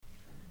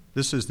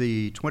This is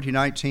the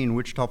 2019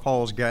 Wichita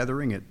Falls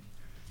Gathering at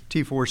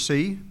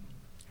T4C.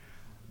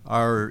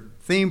 Our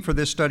theme for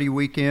this study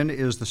weekend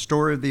is the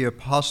story of the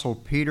Apostle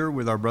Peter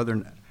with our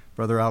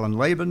brother Alan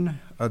Laban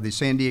of the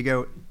San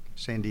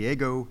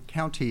Diego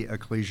County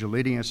Ecclesia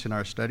leading us in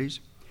our studies.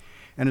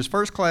 And his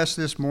first class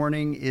this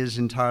morning is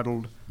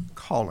entitled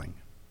Calling.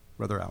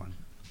 Brother Alan.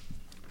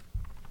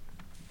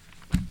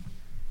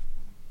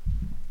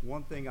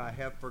 One thing I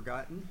have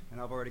forgotten, and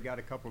I've already got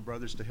a couple of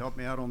brothers to help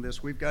me out on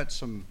this, we've got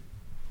some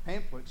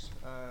pamphlets,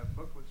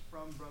 booklets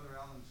from Brother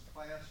Allen's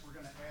class. We're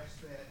going to ask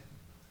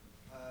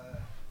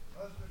that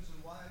husbands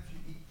and wives,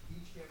 you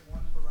each get one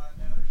for right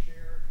now to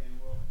share, and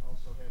we'll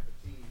also have the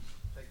teens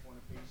take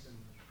one apiece. And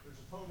there's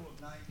a total of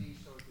 90,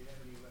 so if you have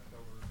any left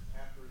over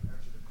after the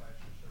class,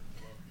 you're certainly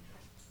welcome.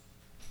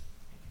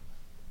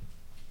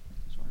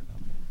 Sorry about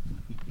that.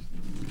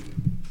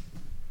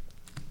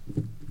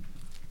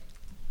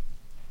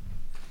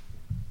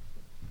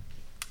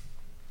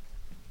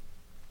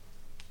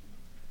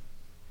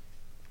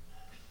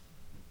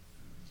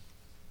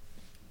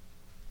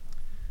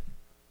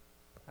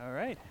 All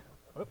right.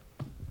 Good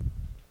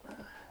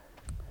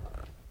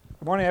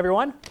morning,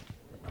 everyone.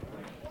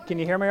 Can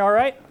you hear me all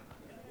right?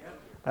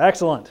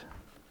 Excellent.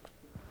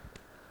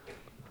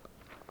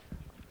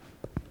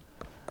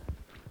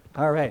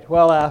 All right.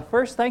 Well,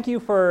 first, thank you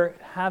for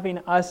having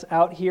us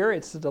out here.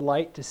 It's a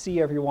delight to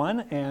see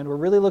everyone, and we're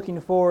really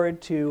looking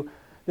forward to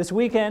this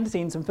weekend,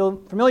 seeing some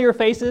familiar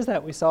faces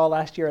that we saw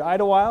last year at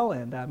Idlewild,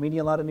 and meeting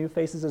a lot of new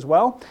faces as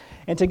well.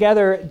 And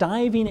together,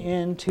 diving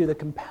into the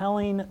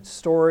compelling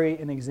story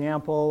and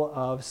example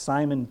of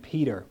Simon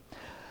Peter.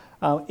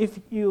 If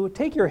you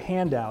take your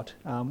handout,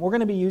 we're going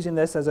to be using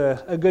this as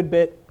a good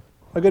bit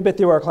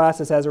through our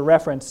classes as a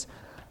reference.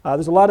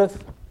 There's a lot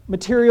of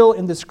material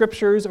in the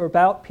scriptures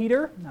about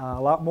Peter,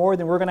 a lot more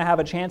than we're going to have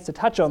a chance to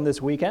touch on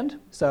this weekend.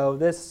 So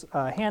this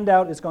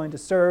handout is going to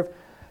serve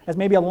as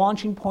maybe a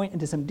launching point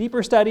into some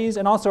deeper studies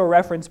and also a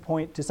reference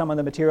point to some of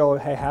the material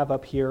I have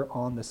up here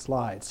on the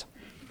slides.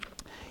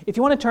 If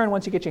you want to turn,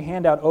 once you get your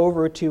handout,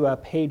 over to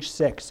page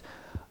 6,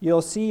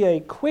 you'll see a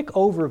quick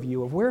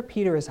overview of where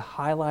Peter is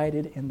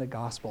highlighted in the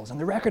Gospels. And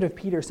the record of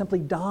Peter simply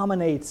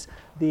dominates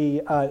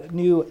the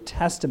New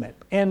Testament.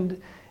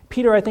 And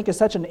Peter, I think, is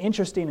such an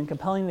interesting and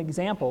compelling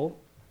example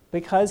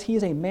because he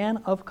is a man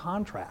of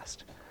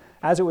contrast.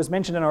 As it was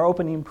mentioned in our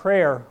opening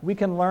prayer, we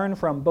can learn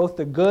from both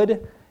the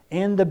good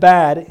and the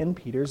bad in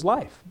Peter's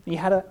life. He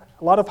had a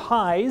lot of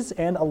highs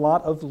and a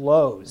lot of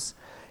lows.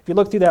 If you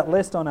look through that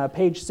list on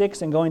page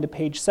 6 and going to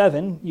page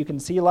 7, you can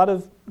see a lot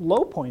of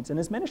low points in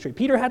his ministry.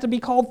 Peter had to be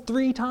called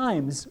 3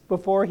 times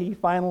before he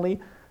finally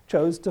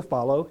chose to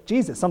follow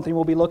Jesus, something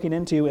we'll be looking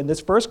into in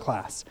this first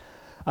class.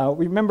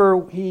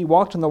 Remember, he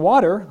walked on the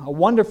water, a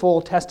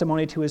wonderful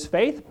testimony to his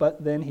faith,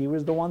 but then he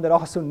was the one that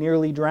also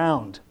nearly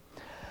drowned.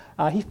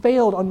 He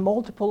failed on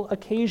multiple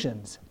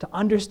occasions to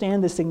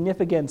understand the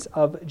significance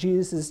of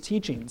Jesus'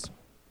 teachings.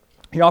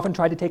 He often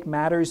tried to take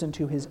matters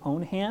into his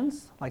own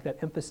hands, like that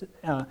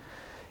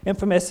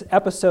infamous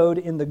episode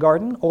in the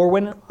garden, or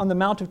when on the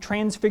Mount of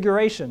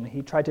Transfiguration,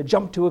 he tried to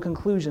jump to a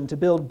conclusion to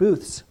build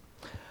booths.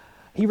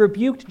 He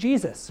rebuked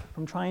Jesus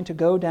from trying to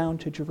go down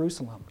to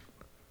Jerusalem,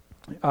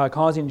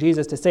 causing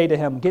Jesus to say to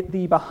him, "Get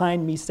thee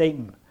behind me,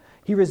 Satan."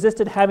 He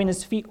resisted having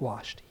his feet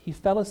washed. He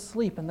fell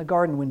asleep in the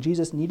garden when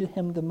Jesus needed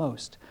him the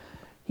most.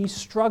 He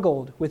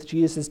struggled with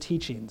Jesus'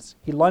 teachings.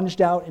 He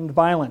lunged out in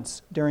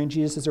violence during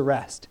Jesus'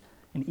 arrest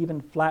and even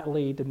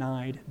flatly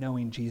denied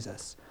knowing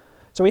Jesus.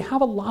 So we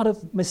have a lot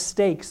of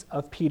mistakes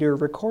of Peter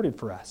recorded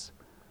for us.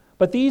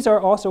 But these are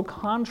also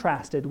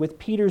contrasted with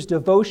Peter's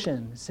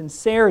devotion,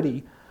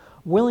 sincerity,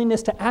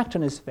 willingness to act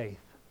on his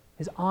faith,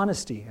 his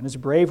honesty, and his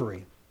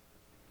bravery.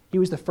 He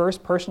was the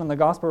first person on the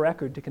gospel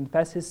record to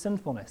confess his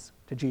sinfulness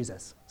to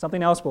Jesus,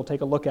 something else we'll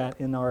take a look at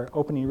in our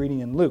opening reading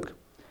in Luke.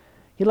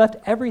 He left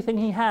everything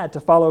he had to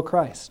follow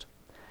Christ.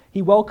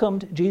 He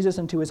welcomed Jesus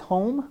into his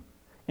home,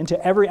 into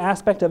every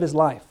aspect of his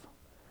life.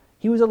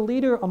 He was a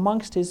leader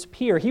amongst his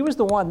peer. He was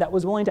the one that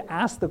was willing to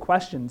ask the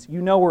questions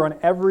were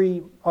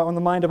on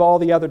the mind of all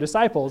the other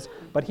disciples,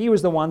 but he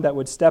was the one that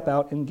would step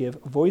out and give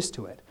voice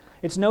to it.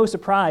 It's no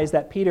surprise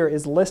that Peter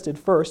is listed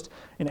first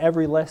in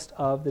every list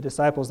of the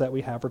disciples that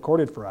we have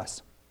recorded for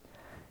us.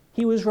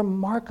 He was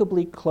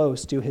remarkably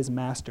close to his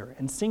master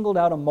and singled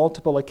out on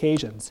multiple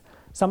occasions,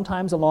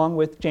 sometimes along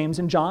with James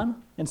and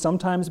John, and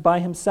sometimes by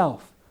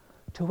himself,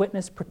 to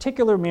witness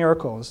particular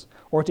miracles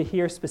or to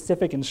hear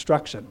specific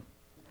instruction.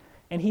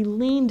 And he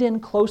leaned in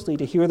closely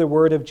to hear the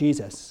word of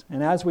Jesus.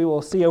 And as we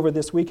will see over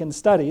this weekend's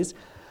studies,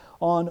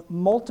 on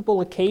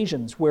multiple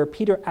occasions where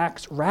Peter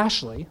acts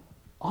rashly,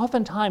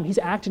 oftentimes he's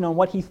acting on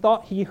what he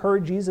thought he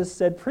heard Jesus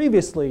said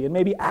previously and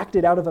maybe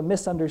acted out of a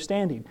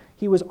misunderstanding.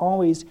 He was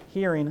always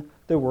hearing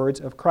the words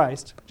of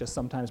Christ, just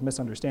sometimes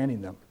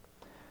misunderstanding them.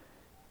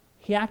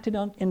 He acted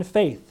in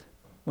faith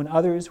when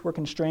others were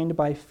constrained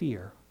by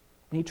fear,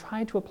 and he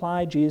tried to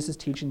apply Jesus'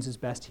 teachings as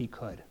best he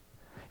could.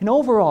 And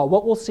overall,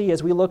 what we'll see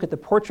as we look at the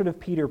portrait of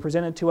Peter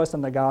presented to us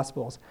in the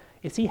Gospels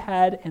is he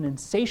had an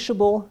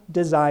insatiable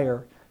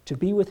desire to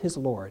be with his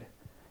Lord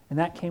and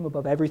that came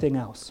above everything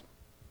else.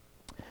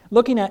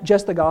 Looking at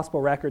just the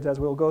gospel records as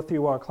we'll go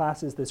through our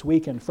classes this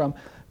weekend, from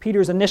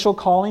Peter's initial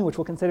calling, which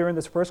we'll consider in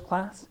this first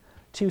class,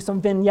 to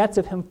some vignettes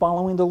of him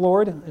following the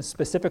Lord,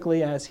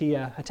 specifically as he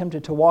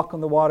attempted to walk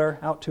on the water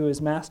out to his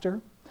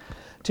master,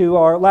 to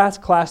our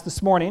last class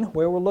this morning,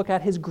 where we'll look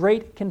at his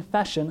great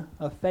confession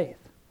of faith.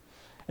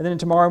 And then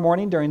tomorrow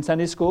morning during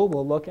Sunday school,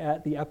 we'll look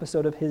at the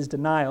episode of his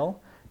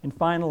denial, and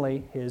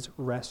finally, his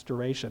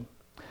restoration.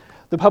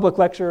 The public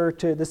lecture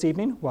to this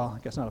evening, well,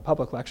 I guess not a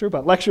public lecture,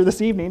 but lecture this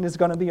evening is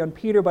going to be on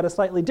Peter, but a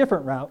slightly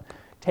different route,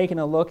 taking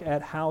a look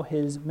at how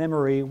his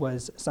memory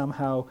was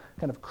somehow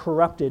kind of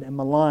corrupted and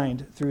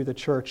maligned through the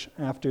church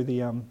after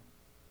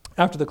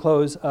the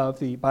close of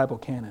the Bible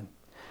canon.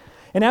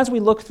 And as we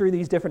look through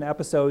these different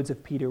episodes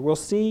of Peter, we'll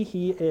see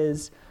he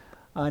is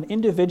an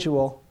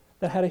individual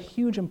that had a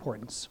huge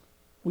importance.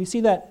 We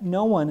see that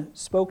no one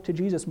spoke to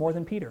Jesus more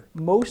than Peter.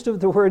 Most of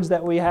the words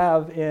that we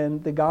have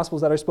in the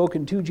Gospels that are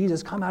spoken to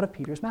Jesus come out of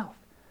Peter's mouth.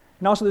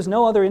 And also there's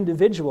no other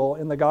individual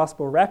in the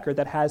Gospel record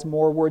that has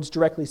more words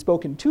directly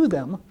spoken to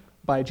them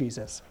by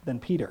Jesus than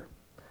Peter.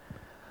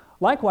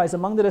 Likewise,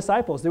 among the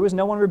disciples, there was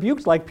no one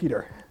rebuked like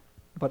Peter,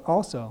 but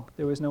also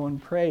there was no one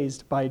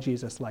praised by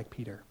Jesus like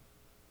Peter.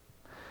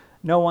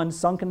 No one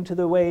sunk into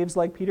the waves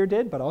like Peter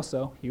did, but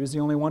also he was the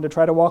only one to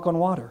try to walk on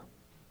water.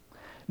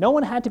 No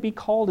one had to be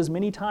called as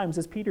many times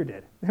as Peter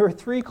did. There were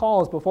 3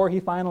 calls before he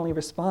finally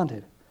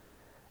responded.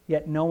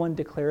 Yet no one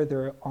declared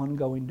their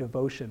ongoing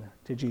devotion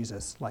to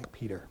Jesus like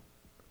Peter.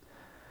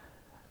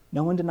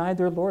 No one denied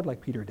their Lord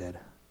like Peter did.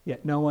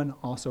 Yet no one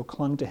also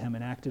clung to him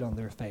and acted on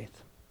their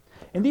faith.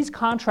 And these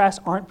contrasts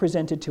aren't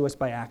presented to us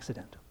by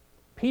accident.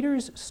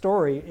 Peter's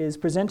story is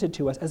presented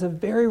to us as a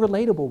very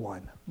relatable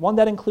one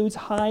that includes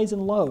highs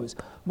and lows,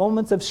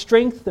 moments of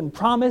strength and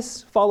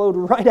promise followed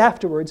right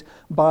afterwards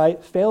by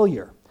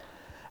failure.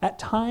 At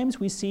times,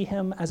 we see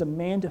him as a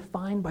man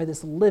defined by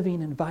this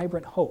living and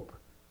vibrant hope.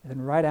 And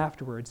then right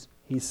afterwards,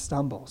 he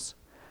stumbles.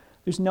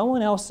 There's no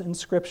one else in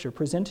Scripture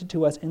presented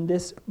to us in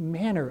this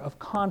manner of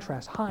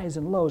contrast, highs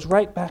and lows,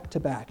 right back to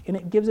back. And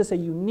it gives us a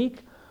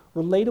unique,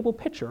 relatable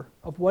picture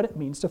of what it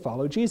means to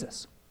follow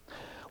Jesus.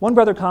 One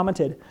brother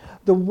commented,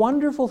 "The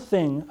wonderful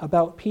thing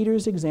about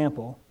Peter's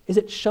example is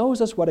it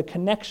shows us what a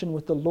connection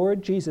with the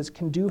Lord Jesus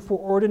can do for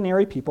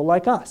ordinary people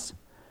like us.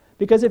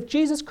 Because if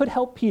Jesus could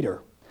help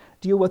Peter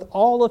deal with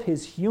all of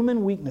his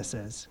human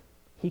weaknesses,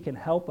 he can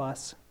help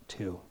us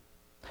too."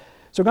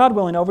 So God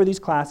willing, over these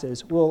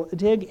classes, we'll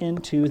dig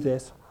into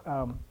this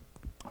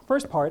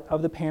first part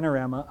of the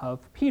panorama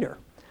of Peter.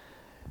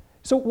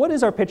 So what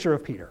is our picture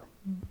of Peter?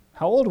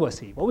 How old was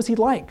he? What was he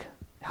like?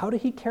 How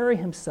did he carry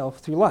himself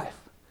through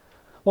life?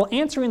 Well,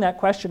 answering that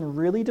question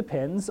really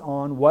depends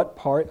on what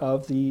part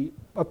of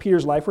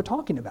Peter's life we're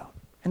talking about.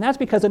 And that's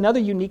because another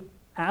unique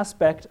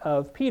aspect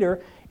of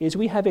Peter is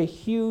we have a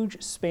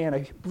huge span,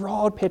 a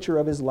broad picture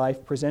of his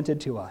life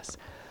presented to us.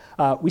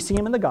 We see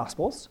him in the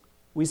Gospels.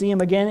 We see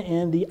him again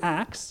in the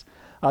Acts.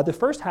 The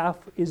first half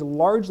is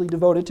largely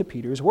devoted to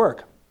Peter's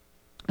work.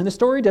 And the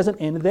story doesn't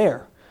end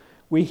there.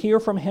 We hear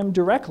from him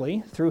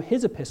directly through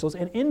his epistles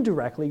and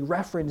indirectly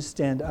referenced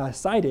and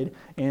cited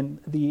in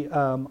the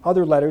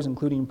other letters,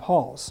 including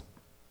Paul's.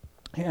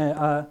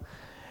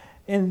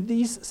 In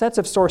these sets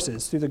of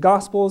sources, through the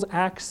Gospels,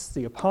 Acts,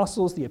 the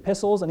Apostles, the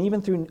epistles, and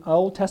even through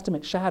Old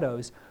Testament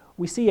shadows,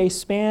 we see a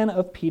span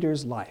of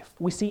Peter's life.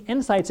 We see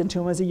insights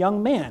into him as a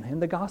young man in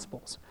the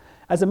Gospels,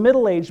 as a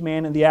middle-aged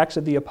man in the Acts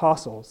of the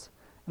Apostles,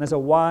 and as a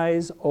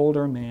wise,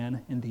 older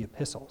man in the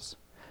epistles.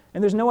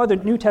 And there's no other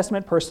New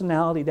Testament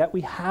personality that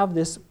we have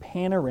this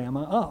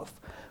panorama of.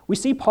 We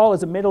see Paul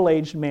as a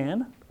middle-aged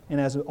man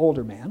and as an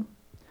older man.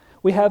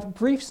 We have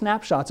brief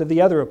snapshots of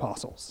the other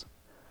apostles.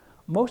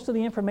 Most of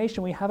the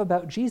information we have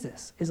about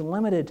Jesus is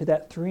limited to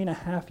that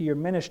 3.5-year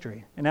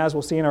ministry. And as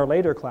we'll see in our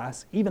later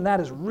class, even that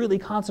is really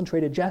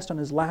concentrated just on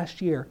his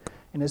last year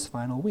and his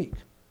final week.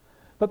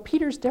 But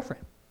Peter's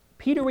different.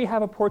 Peter, we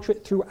have a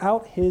portrait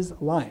throughout his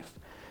life.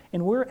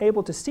 And we're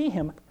able to see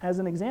him as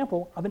an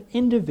example of an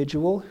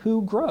individual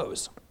who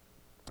grows.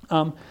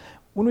 When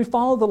we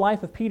follow the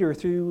life of Peter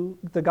through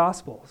the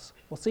Gospels,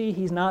 we'll see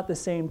he's not the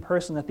same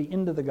person at the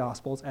end of the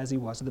Gospels as he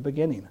was at the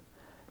beginning.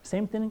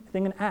 Same thing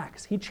in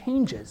Acts. He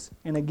changes,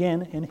 and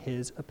again in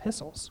his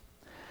epistles.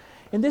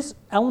 And this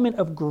element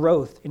of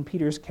growth in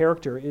Peter's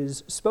character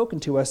is spoken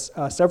to us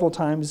several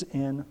times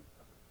in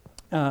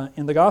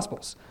the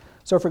Gospels.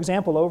 So, for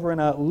example, over in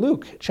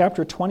Luke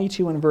chapter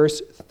 22 and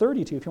verse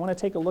 32, if you want to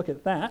take a look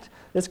at that,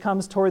 this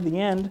comes toward the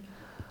end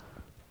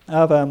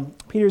of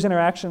Peter's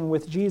interaction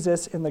with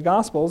Jesus in the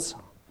Gospels.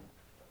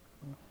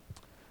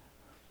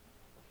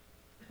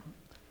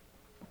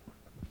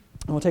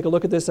 And we'll take a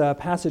look at this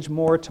passage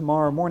more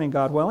tomorrow morning,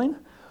 God willing.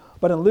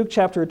 But in Luke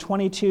chapter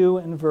 22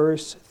 and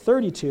verse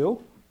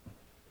 32,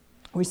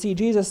 we see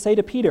Jesus say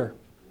to Peter,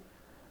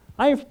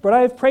 But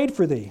I have prayed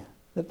for thee,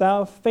 that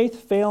thou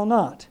faith fail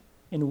not,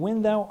 and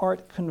when thou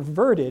art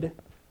converted,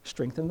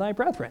 strengthen thy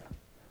brethren.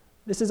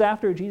 This is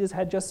after Jesus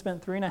had just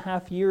spent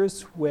 3.5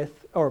 years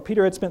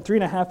Peter had spent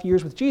 3.5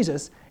 years with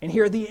Jesus, and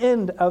here at the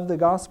end of the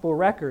gospel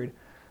record,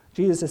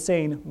 Jesus is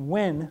saying,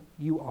 when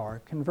you are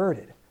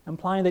converted,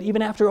 implying that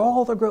even after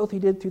all the growth he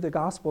did through the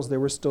Gospels, there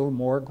was still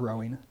more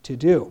growing to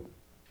do.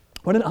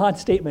 What an odd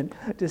statement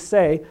to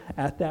say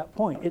at that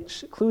point.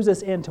 It clues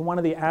us into one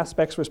of the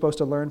aspects we're supposed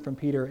to learn from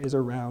Peter is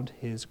around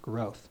his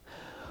growth.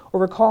 Or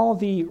recall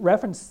the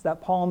reference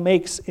that Paul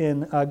makes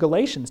in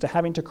Galatians to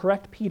having to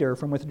correct Peter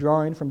from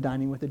withdrawing from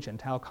dining with the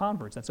Gentile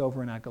converts. That's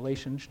over in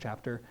Galatians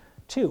chapter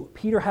 2.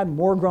 Peter had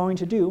more growing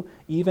to do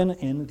even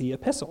in the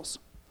epistles.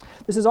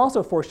 This is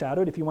also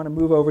foreshadowed if you want to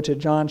move over to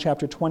John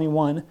chapter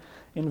 21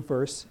 in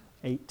verse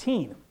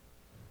 18.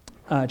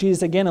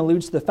 Jesus again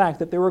alludes to the fact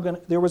that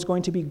there was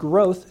going to be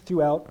growth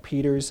throughout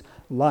Peter's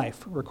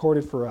life,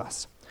 recorded for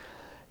us.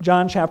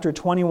 John chapter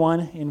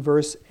 21 in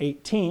verse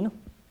 18,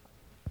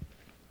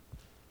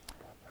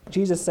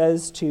 Jesus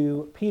says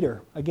to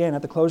Peter, again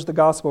at the close of the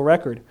gospel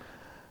record,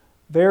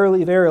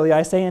 "Verily, verily,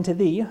 I say unto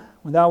thee,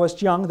 when thou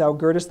wast young, thou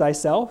girdest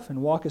thyself,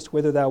 and walkest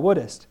whither thou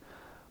wouldest.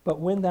 But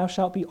when thou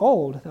shalt be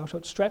old, thou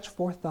shalt stretch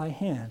forth thy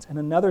hands, and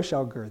another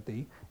shall gird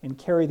thee, and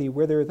carry thee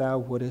whither thou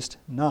wouldest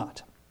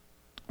not."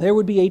 There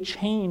would be a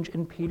change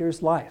in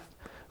Peter's life,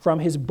 from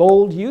his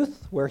bold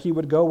youth, where he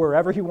would go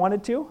wherever he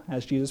wanted to,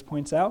 as Jesus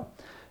points out,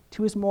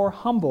 to his more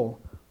humble,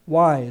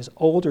 wise,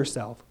 older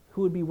self,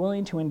 who would be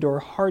willing to endure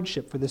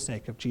hardship for the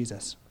sake of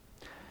Jesus.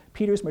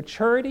 Peter's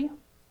maturity,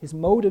 his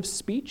mode of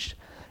speech,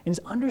 and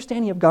his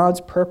understanding of God's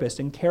purpose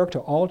and character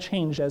all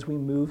changed as we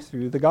move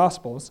through the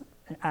Gospels,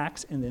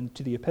 Acts, and then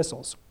to the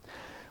epistles.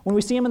 When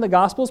we see him in the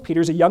Gospels,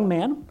 Peter's a young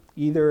man,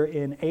 either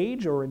in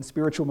age or in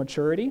spiritual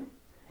maturity.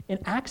 In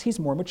Acts, he's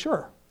more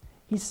mature.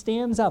 He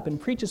stands up and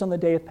preaches on the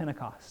day of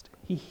Pentecost.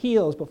 He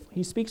heals,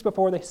 he speaks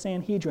before the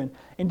Sanhedrin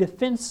in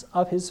defense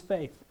of his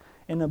faith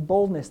in a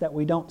boldness that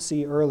we don't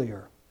see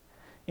earlier.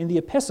 In the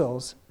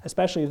epistles,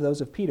 especially those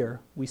of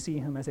Peter, we see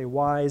him as a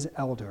wise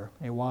elder,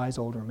 a wise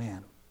older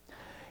man.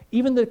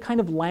 Even the kind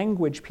of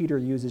language Peter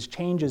uses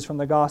changes from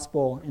the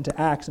gospel into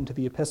Acts into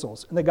the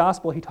epistles. In the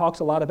gospel, he talks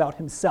a lot about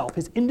himself,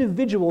 his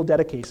individual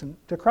dedication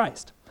to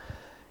Christ.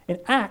 In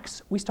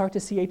Acts, we start to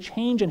see a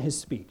change in his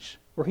speech,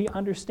 where he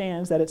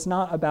understands that it's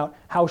not about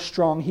how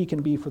strong he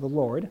can be for the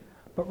Lord,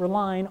 but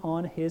relying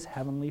on his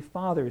heavenly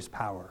Father's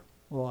power.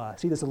 We'll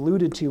see this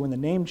alluded to in the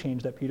name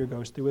change that Peter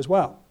goes through as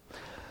well.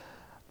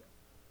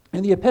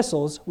 In the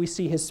epistles, we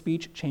see his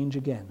speech change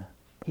again.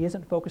 He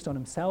isn't focused on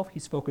himself,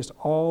 he's focused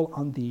all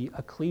on the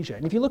ecclesia.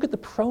 And if you look at the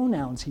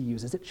pronouns he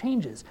uses, it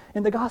changes.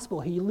 In the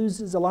gospel, he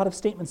uses a lot of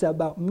statements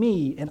about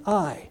me and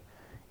I.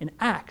 In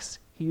Acts,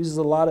 he uses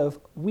a lot of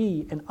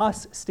we and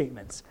us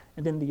statements.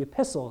 And in the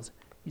epistles,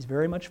 he's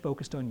very much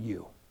focused on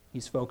you.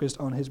 He's focused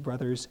on his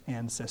brothers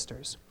and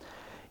sisters.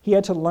 He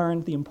had to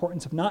learn the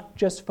importance of not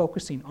just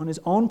focusing on his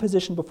own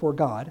position before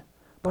God,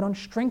 but on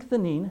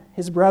strengthening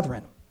his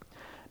brethren.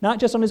 Not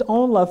just on his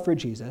own love for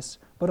Jesus,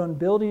 but on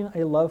building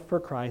a love for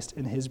Christ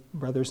in his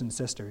brothers and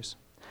sisters.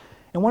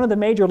 And one of the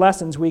major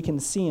lessons we can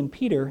see in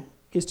Peter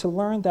is to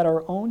learn that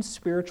our own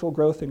spiritual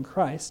growth in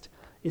Christ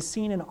is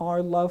seen in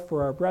our love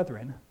for our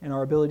brethren and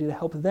our ability to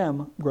help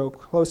them grow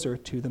closer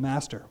to the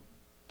Master.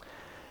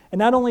 And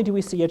not only do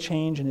we see a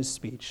change in his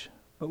speech,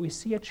 but we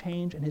see a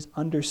change in his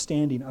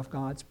understanding of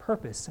God's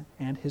purpose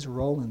and his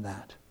role in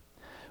that.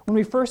 When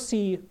we first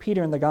see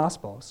Peter in the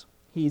Gospels,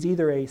 he's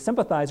either a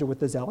sympathizer with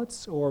the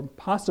Zealots or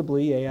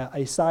possibly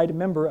a side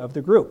member of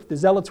the group. The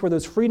Zealots were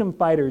those freedom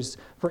fighters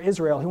for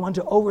Israel who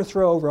wanted to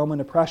overthrow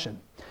Roman oppression.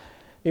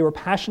 They were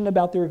passionate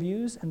about their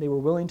views and they were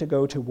willing to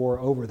go to war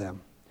over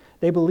them.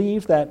 They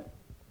believed that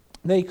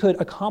they could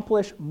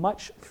accomplish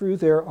much through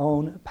their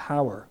own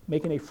power,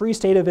 making a free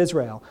state of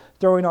Israel,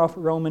 throwing off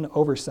Roman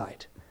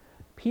oversight.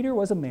 Peter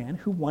was a man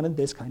who wanted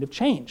this kind of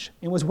change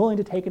and was willing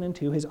to take it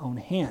into his own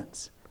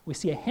hands. We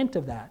see a hint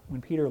of that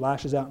when Peter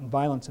lashes out in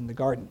violence in the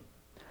garden.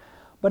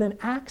 But in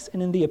Acts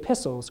and in the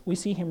epistles, we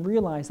see him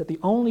realize that the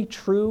only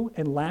true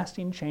and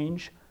lasting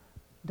change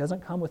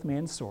doesn't come with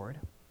man's sword,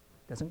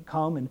 doesn't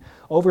come in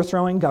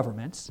overthrowing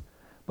governments,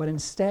 but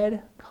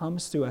instead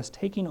comes through us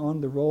taking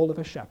on the role of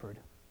a shepherd,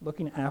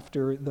 looking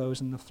after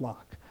those in the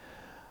flock.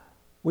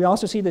 We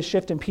also see the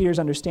shift in Peter's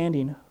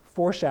understanding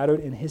foreshadowed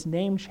in his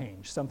name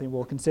change, something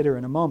we'll consider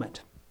in a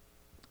moment.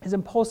 His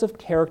impulsive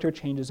character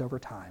changes over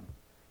time.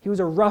 He was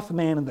a rough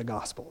man in the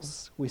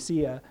Gospels. We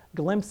see a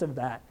glimpse of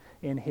that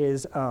in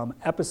his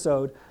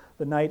episode,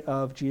 the night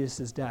of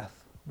Jesus'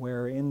 death,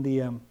 where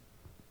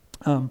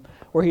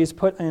where he is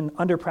put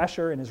under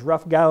pressure and his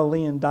rough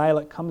Galilean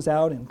dialect comes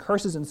out and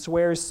curses and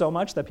swears so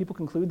much that people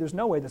conclude there's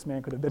no way this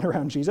man could have been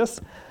around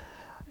Jesus.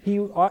 He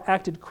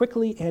acted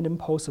quickly and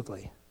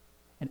impulsively.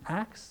 In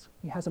Acts,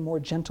 he has a more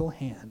gentle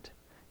hand.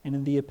 And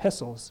in the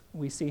epistles,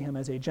 we see him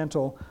as a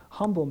gentle,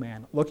 humble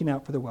man looking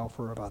out for the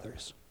welfare of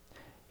others.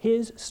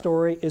 His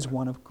story is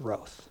one of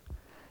growth.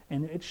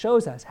 And it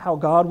shows us how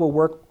God will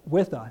work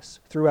with us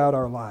throughout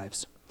our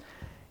lives.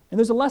 And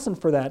there's a lesson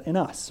for that in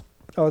us.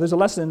 There's a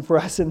lesson for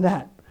us in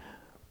that.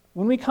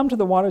 When we come to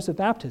the waters of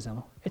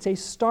baptism, it's a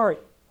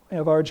start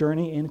of our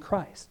journey in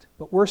Christ.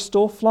 But we're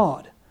still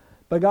flawed.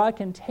 But God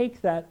can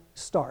take that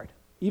start,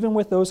 even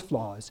with those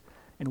flaws,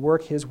 and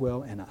work his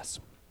will in us.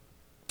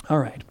 All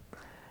right.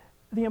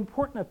 the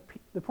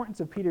importance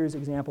of Peter's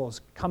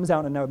examples comes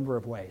out in a number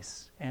of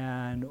ways,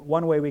 and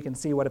one way we can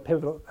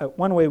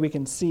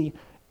see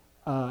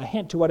a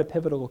hint to what a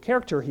pivotal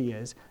character he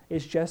is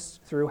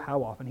just through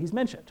how often he's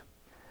mentioned.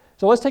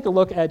 So let's take a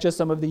look at just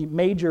some of the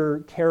major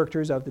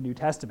characters of the New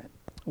Testament.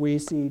 We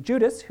see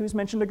Judas, who's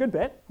mentioned a good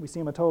bit. We see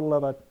him a total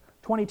of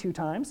 22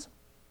 times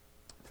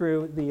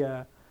through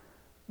the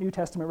New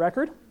Testament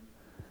record.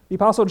 The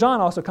Apostle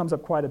John also comes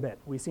up quite a bit.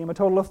 We see him a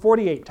total of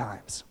 48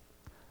 times.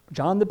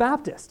 John the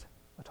Baptist,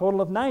 a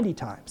total of 90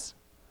 times.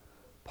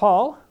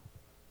 Paul,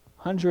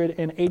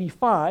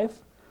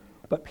 185,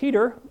 but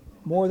Peter,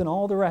 more than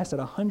all the rest, at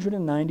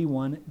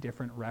 191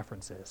 different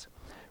references.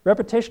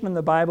 Repetition in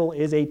the Bible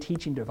is a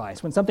teaching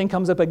device. When something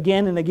comes up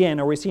again and again,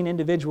 or we see an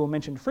individual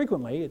mentioned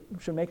frequently, it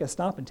should make us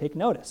stop and take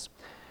notice.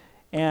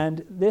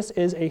 And this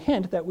is a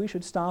hint that we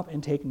should stop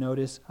and take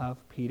notice of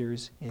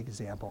Peter's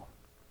example.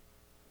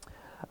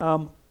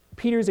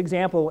 Peter's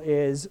example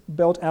is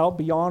built out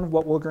beyond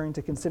what we're going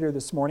to consider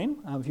this morning.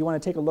 If you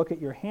want to take a look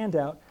at your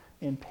handout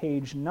in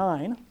page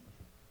 9,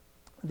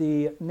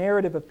 the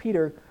narrative of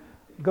Peter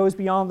goes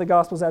beyond the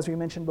Gospels, as we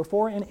mentioned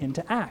before, and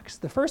into Acts,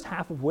 the first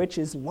half of which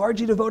is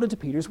largely devoted to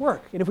Peter's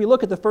work. And if we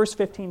look at the first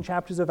 15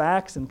 chapters of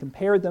Acts and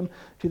compare them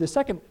to the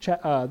second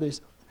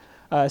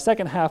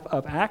half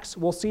of Acts,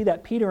 we'll see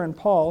that Peter and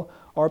Paul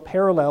are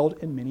paralleled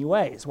in many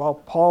ways. While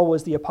Paul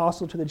was the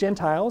apostle to the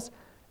Gentiles,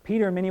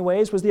 Peter in many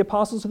ways was the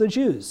apostle to the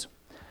Jews.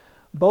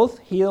 Both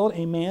healed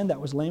a man that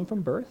was lame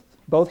from birth.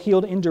 Both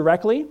healed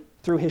indirectly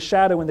through his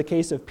shadow in the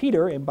case of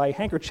Peter and by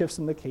handkerchiefs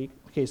in the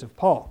case of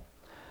Paul.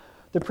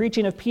 The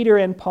preaching of Peter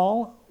and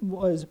Paul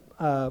was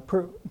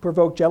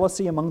provoked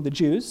jealousy among the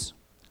Jews.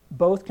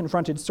 Both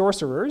confronted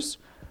sorcerers.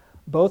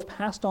 Both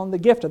passed on the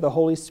gift of the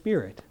Holy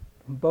Spirit.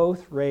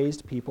 Both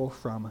raised people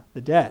from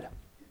the dead.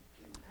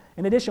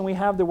 In addition, we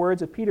have the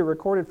words of Peter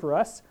recorded for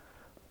us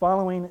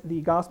following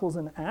the Gospels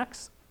and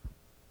Acts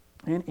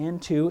and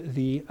into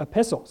the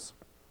epistles.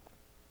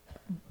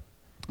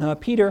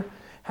 Peter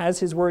has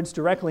his words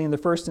directly in the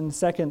first and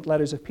second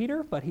letters of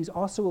Peter, but he's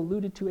also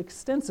alluded to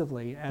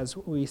extensively, as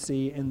we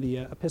see in the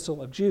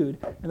epistle of Jude,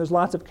 and there's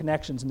lots of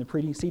connections in the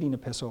preceding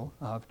epistle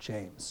of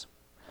James.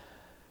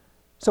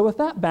 So with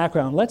that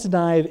background, let's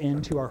dive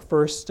into our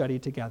first study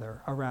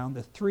together around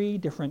the three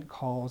different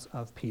calls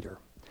of Peter,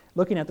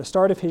 looking at the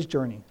start of his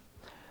journey.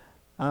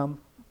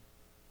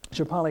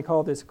 Should probably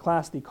call this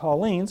class the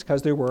callings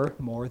because there were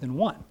more than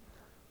one.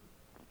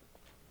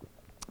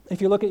 If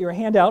you look at your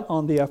handout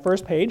on the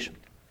first page,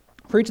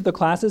 for each of the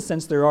classes,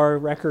 since there are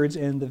records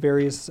in the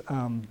various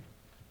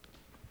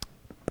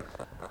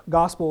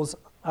Gospels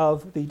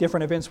of the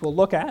different events we'll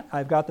look at,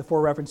 I've got the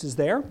 4 references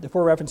there. The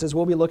 4 references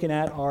we'll be looking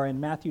at are in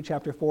Matthew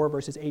chapter 4,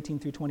 verses 18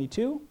 through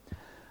 22,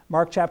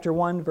 Mark chapter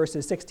 1,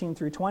 verses 16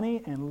 through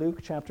 20, and Luke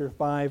chapter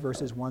 5,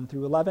 verses 1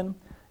 through 11,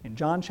 and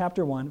John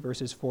chapter 1,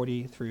 verses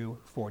 40 through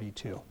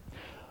 42.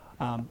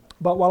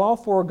 But while all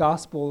 4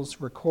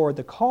 Gospels record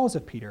the calls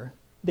of Peter,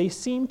 they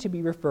seem to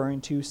be referring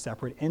to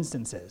separate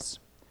instances.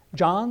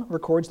 John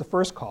records the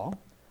first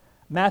call,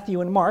 Matthew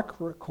and Mark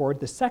record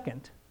the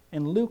second,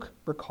 and Luke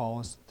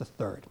recalls the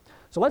third.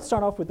 So let's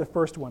start off with the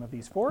first one of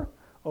these 4,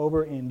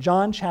 over in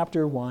John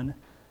chapter 1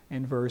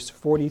 and verse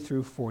 40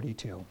 through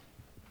 42.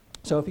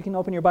 So if you can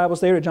open your Bibles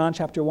there to John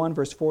chapter 1,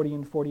 verse 40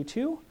 and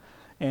 42,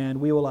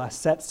 and we will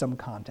set some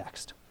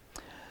context.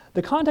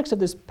 The context of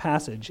this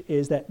passage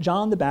is that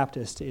John the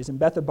Baptist is in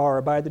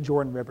Bethabara by the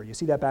Jordan River. You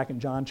see that back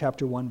in John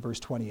chapter 1, verse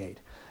 28.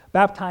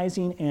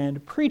 Baptizing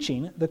and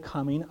preaching the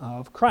coming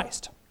of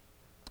Christ.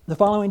 The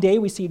following day,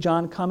 we see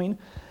John coming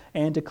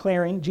and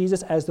declaring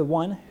Jesus as the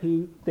one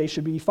who they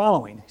should be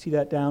following. See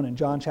that down in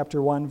John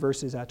chapter 1,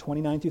 verses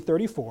 29 through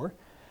 34.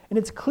 And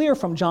it's clear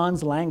from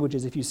John's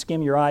languages, if you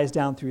skim your eyes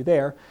down through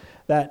there,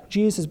 that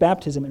Jesus'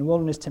 baptism and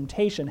wilderness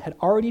temptation had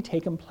already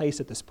taken place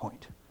at this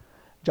point.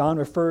 John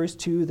refers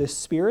to the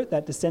Spirit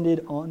that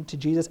descended onto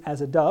Jesus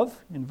as a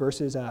dove in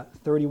verses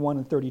 31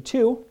 and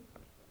 32.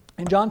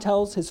 And John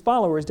tells his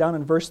followers down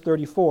in verse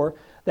 34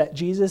 that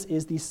Jesus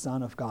is the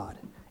Son of God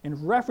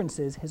and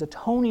references his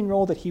atoning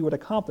role that he would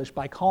accomplish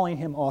by calling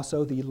him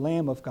also the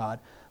Lamb of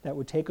God that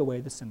would take away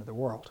the sin of the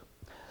world.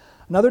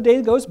 Another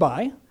day goes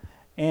by,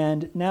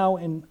 and now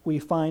we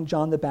find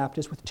John the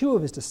Baptist with 2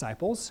 of his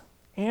disciples,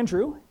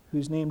 Andrew,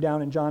 who's named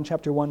down in John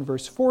chapter 1,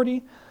 verse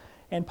 40,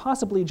 and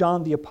possibly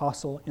John the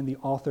Apostle and the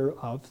author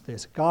of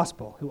this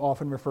gospel, who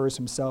often refers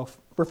to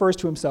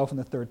himself in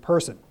the third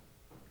person.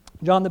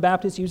 John the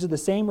Baptist uses the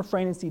same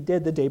refrain as he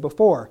did the day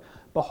before.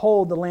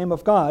 Behold, the Lamb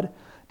of God,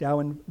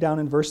 down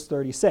in verse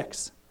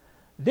 36.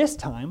 This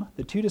time,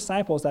 the 2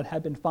 disciples that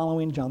had been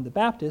following John the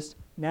Baptist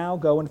now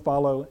go and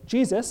follow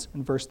Jesus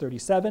in verse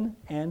 37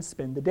 and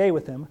spend the day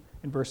with him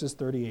in verses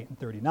 38 and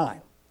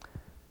 39.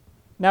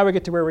 Now we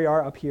get to where we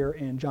are up here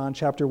in John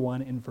chapter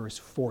 1 in verse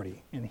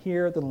 40. And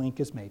here the link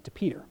is made to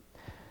Peter.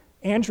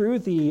 Andrew,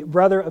 the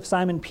brother of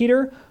Simon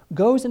Peter,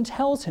 goes and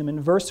tells him in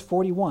verse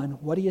 41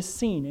 what he has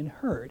seen and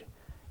heard.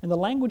 And the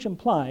language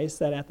implies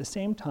that at the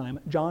same time,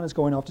 John is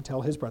going off to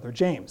tell his brother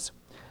James.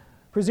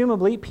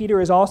 Presumably, Peter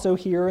is also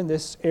here in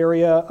this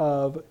area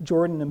of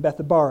Jordan and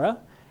Bethabara.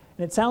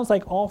 And it sounds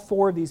like all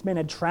 4 of these men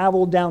had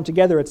traveled down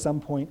together at some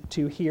point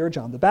to hear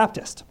John the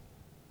Baptist.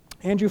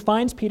 Andrew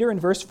finds Peter in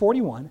verse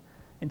 41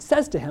 and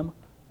says to him,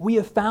 "We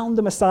have found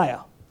the Messiah."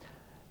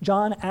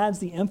 John adds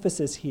the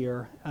emphasis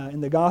here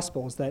in the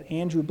Gospels that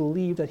Andrew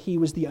believed that he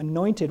was the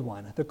anointed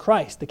one, the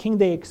Christ, the king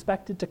they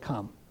expected to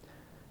come.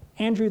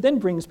 Andrew then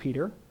brings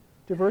Peter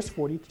to verse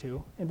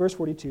 42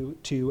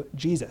 to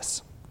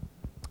Jesus.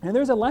 And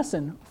there's a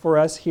lesson for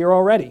us here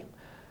already.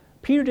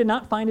 Peter did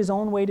not find his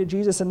own way to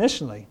Jesus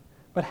initially,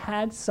 but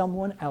had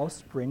someone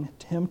else bring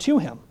him to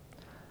him.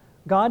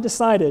 God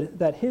decided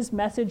that his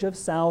message of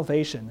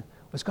salvation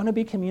was going to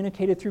be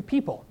communicated through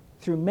people,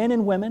 through men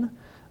and women.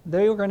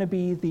 They were going to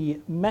be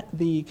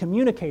the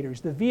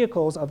communicators, the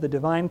vehicles of the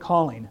divine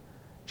calling,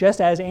 just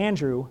as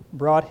Andrew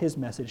brought his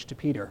message to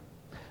Peter.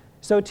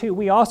 So too,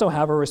 we also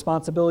have a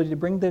responsibility to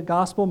bring the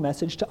gospel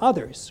message to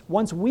others.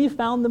 Once we've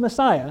found the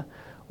Messiah,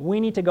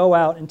 we need to go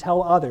out and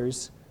tell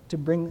others to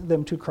bring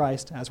them to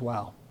Christ as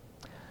well.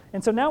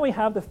 And so now we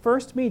have the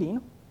first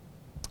meeting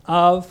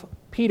of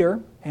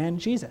Peter and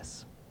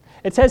Jesus.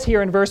 It says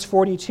here in verse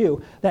 42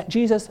 that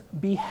Jesus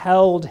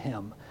beheld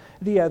him.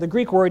 The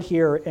Greek word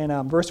here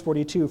in verse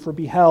 42 for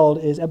beheld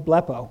is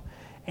eblepo,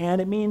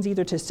 and it means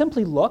either to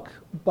simply look,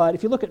 but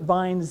if you look at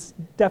Vine's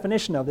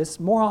definition of this,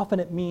 more often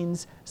it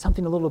means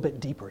something a little bit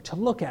deeper, to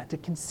look at, to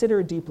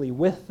consider deeply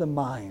with the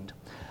mind.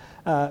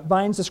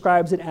 Vines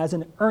describes it as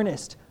an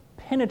earnest,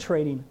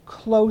 penetrating,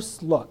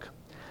 close look.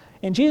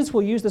 And Jesus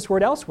will use this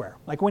word elsewhere,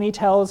 like when he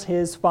tells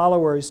his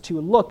followers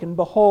to look and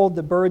behold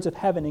the birds of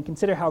heaven and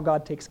consider how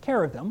God takes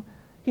care of them.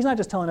 He's not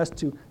just telling us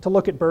to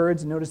look at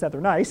birds and notice that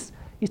they're nice.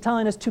 He's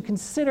telling us to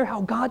consider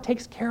how God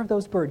takes care of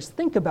those birds.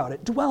 Think about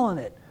it, dwell on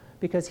it,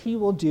 because he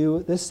will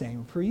do the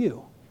same for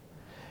you.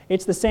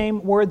 It's the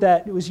same word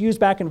that was used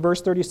back in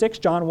verse 36,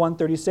 John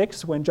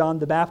 1:36, when John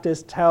the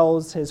Baptist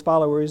tells his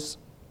followers,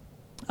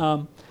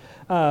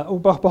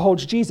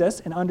 beholds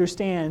Jesus and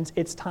understands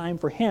it's time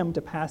for him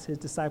to pass his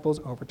disciples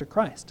over to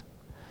Christ.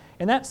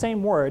 And that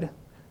same word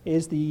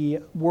is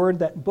the word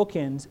that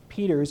bookends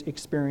Peter's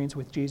experience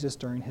with Jesus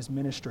during his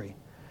ministry.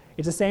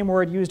 It's the same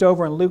word used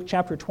over in Luke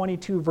chapter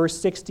 22, verse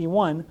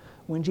 61,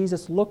 when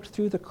Jesus looked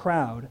through the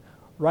crowd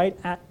right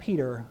at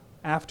Peter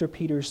after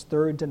Peter's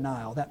third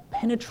denial. That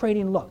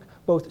penetrating look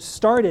both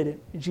started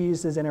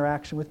Jesus'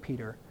 interaction with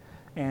Peter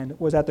and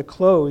was at the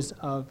close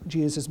of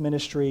Jesus'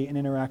 ministry and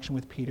interaction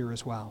with Peter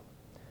as well.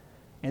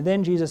 And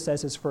then Jesus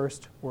says his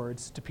first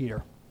words to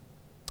Peter.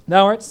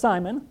 "Thou art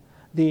Simon,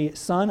 the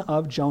son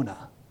of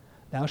Jonah.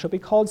 Thou shalt be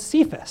called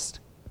Cephas,"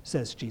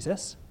 says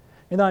Jesus.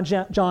 And then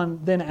John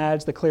then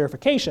adds the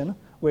clarification,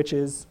 which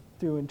is,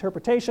 through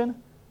interpretation,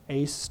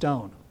 a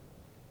stone.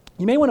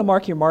 You may want to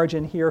mark your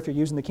margin here if you're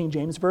using the King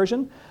James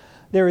Version.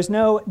 There is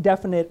no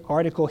definite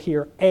article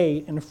here,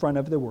 a, in front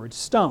of the word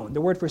stone.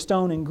 The word for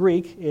stone in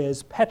Greek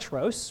is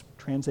Petros,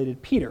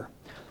 translated Peter.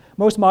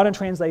 Most modern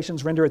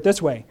translations render it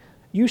this way: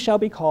 "You shall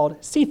be called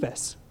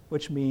Cephas,"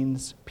 which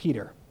means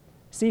Peter.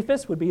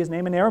 Cephas would be his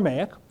name in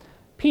Aramaic.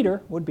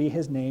 Peter would be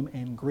his name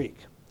in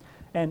Greek.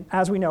 And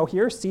as we know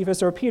here,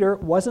 Cephas or Peter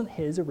wasn't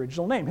his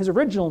original name. His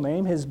original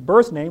name, his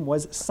birth name,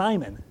 was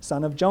Simon,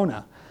 son of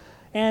Jonah.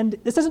 And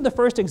this isn't the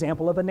first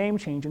example of a name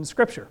change in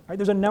Scripture. Right?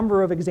 There's a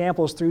number of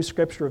examples through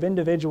Scripture of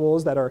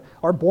individuals that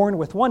are born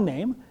with one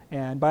name,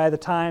 and by the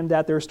time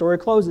that their story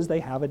closes, they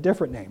have a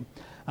different name.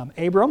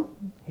 Abram,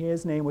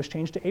 his name was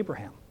changed to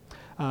Abraham.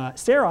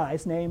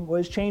 Sarai's name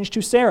was changed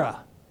to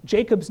Sarah.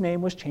 Jacob's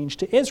name was changed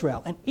to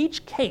Israel. In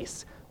each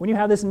case, when you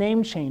have this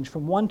name change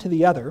from one to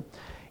the other,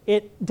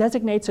 it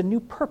designates a new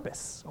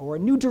purpose or a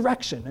new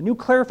direction, a new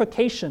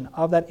clarification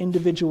of that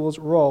individual's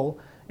role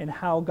and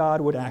how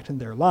God would act in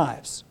their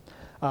lives.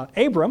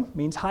 Abram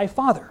means high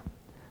father,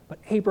 but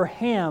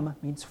Abraham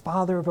means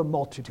father of a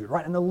multitude,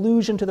 right? An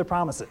allusion to the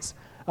promises.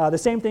 The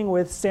same thing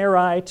with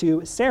Sarai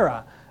to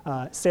Sarah.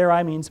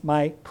 Sarai means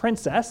my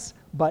princess,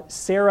 but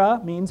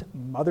Sarah means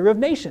mother of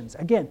nations.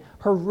 Again,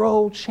 her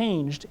role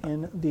changed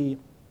in the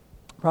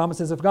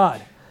promises of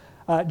God.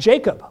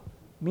 Jacob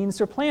means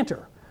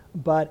supplanter,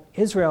 but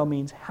Israel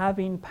means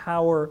having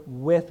power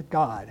with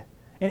God.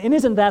 And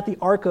isn't that the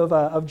arc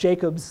of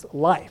Jacob's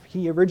life?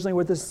 He originally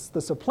was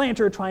the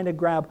supplanter trying to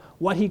grab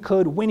what he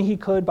could, when he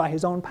could, by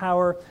his own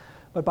power.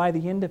 But by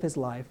the end of his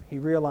life, he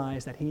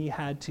realized that he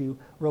had to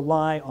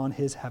rely on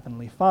his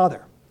heavenly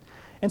Father.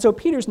 And so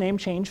Peter's name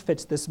change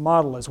fits this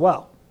model as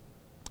well.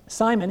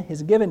 Simon,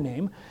 his given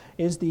name,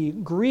 is the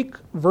Greek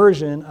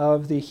version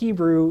of the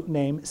Hebrew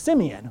name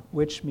Simeon,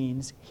 which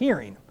means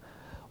hearing.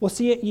 We'll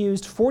see it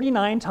used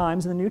 49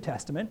 times in the New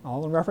Testament,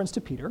 all in reference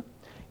to Peter.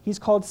 He's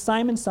called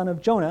Simon, son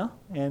of Jonah,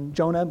 and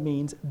Jonah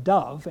means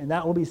dove, and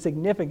that will be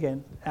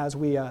significant as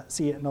we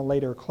see it in a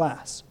later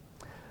class.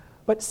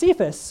 But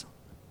Cephas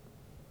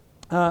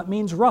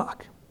means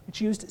rock.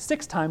 It's used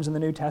 6 times in the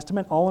New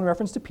Testament, all in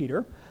reference to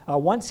Peter,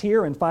 once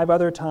here and 5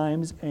 other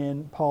times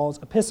in Paul's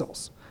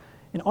epistles.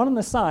 And on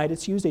the side,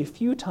 it's used a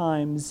few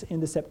times in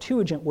the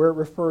Septuagint where it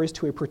refers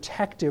to a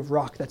protective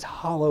rock that's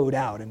hollowed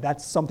out, and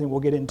that's something we'll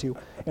get into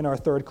in our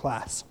third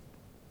class.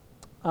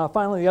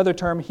 Finally, the other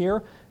term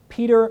here,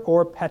 Peter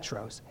or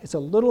Petros. It's a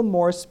little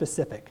more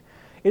specific.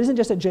 It isn't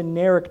just a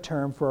generic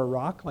term for a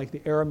rock like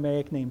the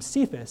Aramaic name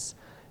Cephas,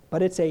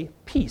 but it's a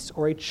piece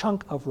or a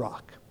chunk of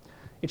rock.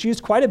 It's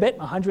used quite a bit,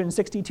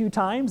 162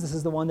 times. This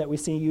is the one that we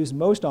see used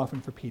most often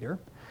for Peter.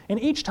 And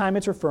each time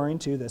it's referring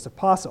to this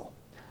apostle.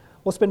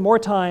 We'll spend more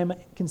time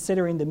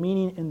considering the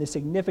meaning and the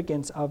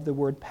significance of the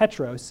word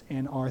Petros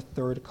in our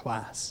third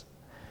class.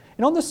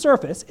 And on the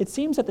surface, it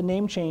seems that the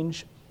name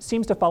change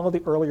seems to follow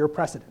the earlier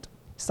precedent.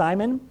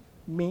 Simon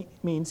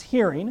means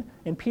hearing,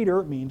 and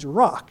Peter means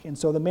rock. And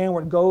so the man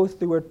would go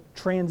through a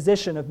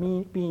transition of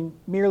being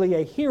merely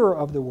a hearer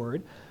of the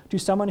word to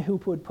someone who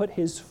would put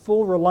his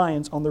full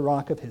reliance on the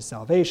rock of his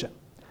salvation.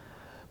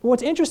 But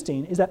what's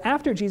interesting is that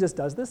after Jesus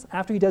does this,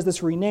 after he does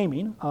this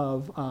renaming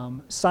of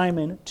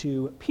Simon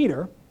to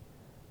Peter,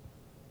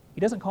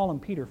 he doesn't call him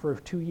Peter for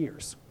 2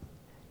 years.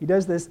 He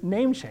does this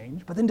name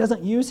change, but then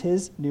doesn't use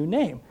his new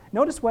name.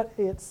 Notice what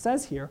it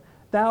says here,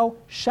 thou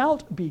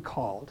shalt be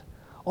called.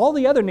 All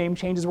the other name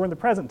changes were in the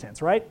present tense,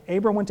 right?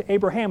 Abram went to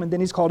Abraham, and then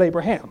he's called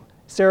Abraham.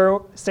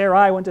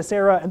 Sarai went to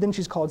Sarah, and then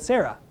she's called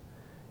Sarah.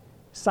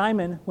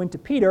 Simon went to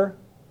Peter,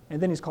 and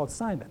then he's called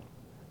Simon.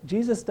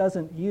 Jesus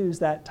doesn't use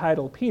that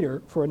title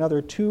Peter for another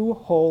 2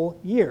 whole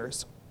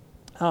years.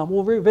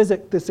 We'll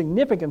revisit the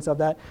significance of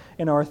that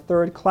in our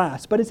third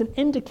class, but it's an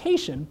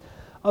indication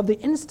of the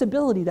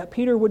instability that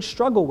Peter would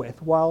struggle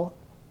with while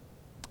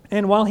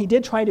he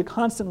did try to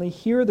constantly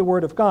hear the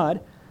word of God,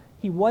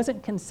 he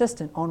wasn't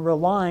consistent on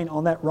relying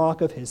on that rock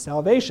of his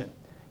salvation.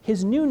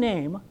 His new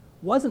name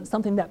wasn't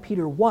something that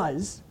Peter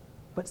was,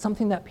 but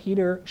something that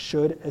Peter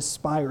should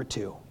aspire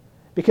to,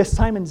 because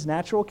Simon's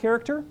natural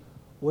character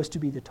was to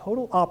be the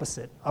total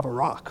opposite of a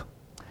rock.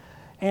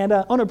 And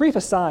on a brief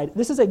aside,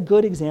 this is a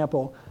good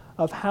example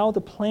of how the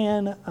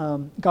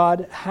plan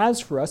God has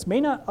for us may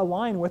not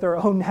align with our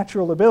own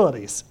natural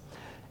abilities.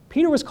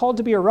 Peter was called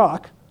to be a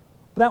rock,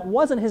 but that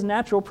wasn't his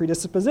natural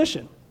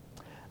predisposition.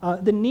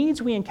 The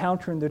needs we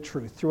encounter in the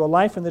truth, through a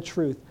life in the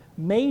truth,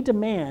 may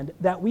demand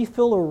that we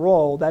fill a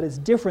role that is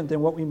different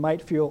than what we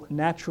might feel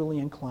naturally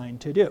inclined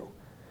to do.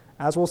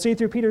 As we'll see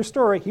through Peter's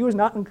story, he was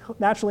not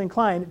naturally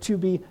inclined to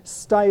be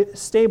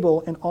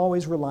stable and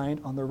always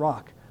reliant on the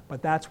rock,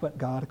 but that's what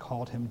God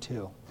called him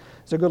to.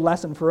 It's a good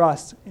lesson for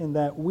us in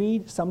that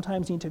we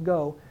sometimes need to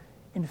go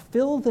and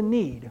fill the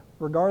need,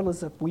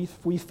 regardless if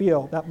we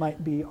feel that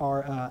might be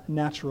our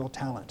natural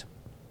talent.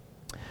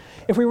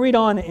 If we read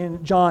on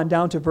in John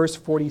down to verse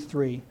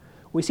 43,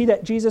 we see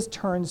that Jesus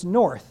turns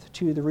north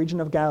to the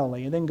region of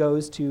Galilee and then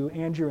goes to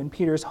Andrew and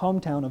Peter's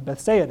hometown of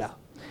Bethsaida.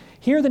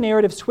 Here the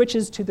narrative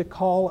switches to the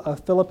call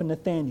of Philip and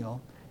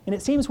Nathanael, and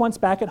it seems once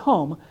back at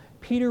home,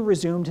 Peter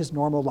resumed his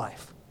normal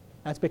life.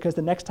 That's because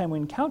the next time we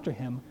encounter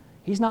him,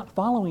 he's not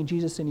following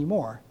Jesus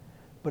anymore,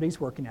 but he's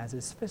working as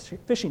his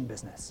fishing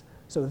business.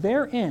 So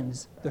there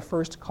ends the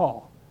first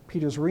call.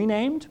 Peter's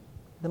renamed,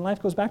 then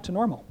life goes back to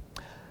normal.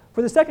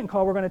 For the second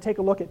call, we're going to take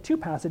a look at 2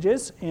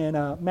 passages in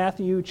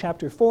Matthew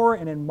chapter 4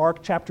 and in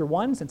Mark chapter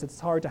 1. Since it's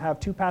hard to have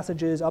 2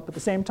 passages up at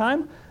the same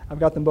time, I've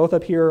got them both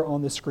up here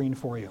on the screen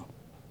for you.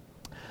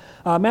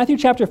 Matthew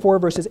chapter 4,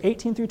 verses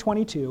 18 through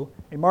 22,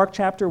 and Mark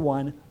chapter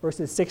 1,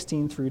 verses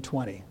 16 through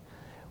 20.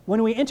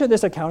 When we enter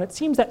this account, it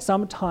seems that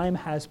some time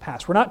has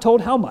passed. We're not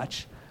told how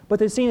much, but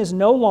the scene is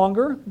no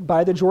longer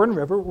by the Jordan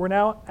River. We're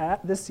now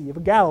at the Sea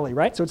of Galilee,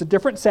 right? So it's a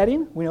different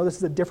setting. We know this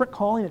is a different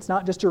calling. It's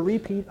not just a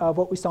repeat of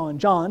what we saw in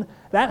John.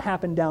 That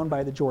happened down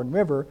by the Jordan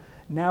River.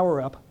 Now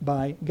we're up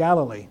by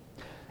Galilee.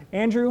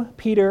 Andrew,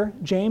 Peter,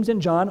 James,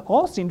 and John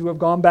all seem to have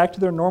gone back to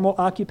their normal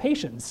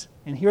occupations.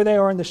 And here they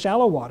are in the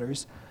shallow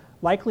waters,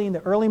 likely in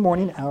the early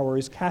morning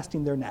hours,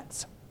 casting their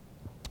nets.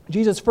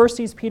 Jesus first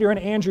sees Peter and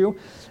Andrew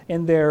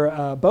in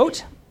their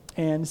boat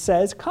and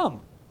says,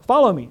 "Come,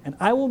 follow me, and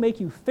I will make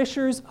you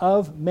fishers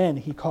of men,"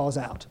 he calls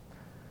out.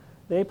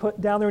 They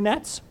put down their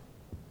nets,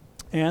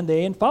 and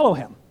they follow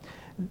him.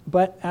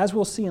 But as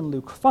we'll see in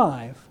Luke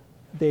 5,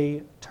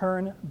 they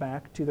turn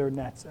back to their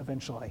nets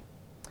eventually.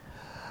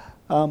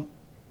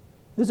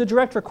 There's a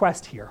direct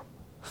request here.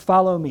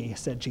 "Follow me,"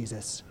 said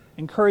Jesus.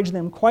 Encourage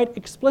them quite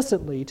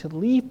explicitly to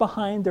leave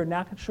behind their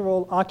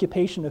natural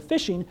occupation of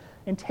fishing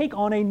and take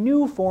on a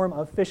new form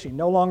of fishing.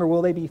 No longer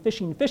will they be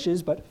fishing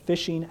fishes, but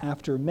fishing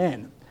after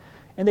men.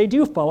 And they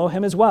do follow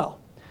him as well.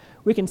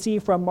 We can see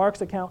from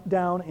Mark's account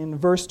down in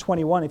verse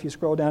 21, if you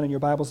scroll down in your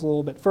Bibles a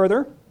little bit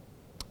further.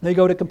 They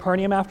go to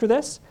Capernaum after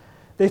this.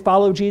 They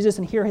follow Jesus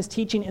and hear his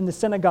teaching in the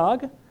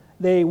synagogue.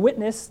 They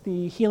witness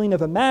the healing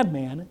of a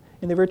madman,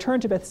 and they return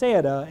to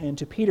Bethsaida and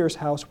to Peter's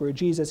house where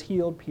Jesus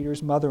healed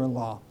Peter's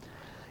mother-in-law.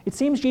 It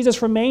seems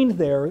Jesus remained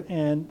there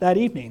and that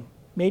evening,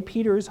 made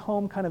Peter's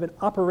home kind of an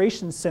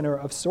operations center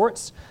of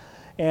sorts.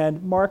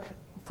 And Mark,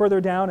 further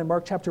down in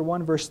Mark chapter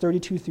 1, verse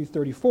 32 through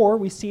 34,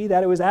 we see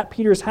that it was at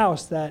Peter's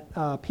house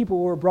that people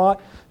were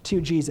brought to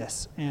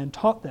Jesus and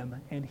taught them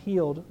and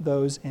healed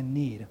those in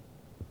need.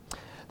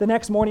 The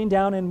next morning,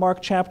 down in Mark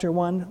chapter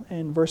 1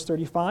 and verse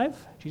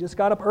 35, Jesus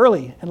got up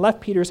early and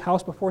left Peter's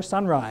house before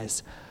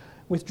sunrise,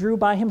 withdrew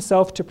by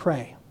himself to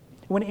pray.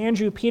 When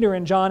Andrew, Peter,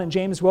 and John, and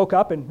James woke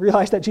up and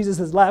realized that Jesus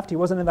has left, he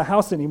wasn't in the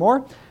house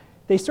anymore,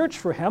 they searched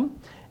for him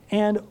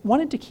and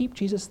wanted to keep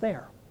Jesus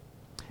there.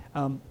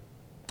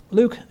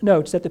 Luke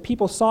notes that the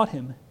people sought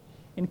him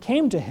and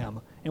came to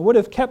him and would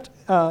have kept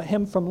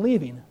him from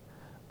leaving.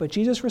 But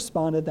Jesus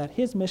responded that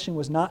his mission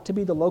was not to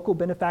be the local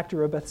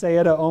benefactor of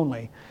Bethsaida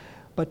only,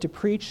 but to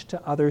preach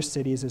to other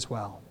cities as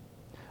well.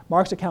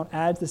 Mark's account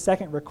adds the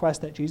second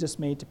request that Jesus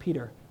made to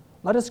Peter.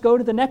 Let us go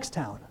to the next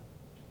town.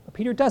 But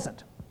Peter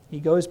doesn't. He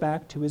goes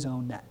back to his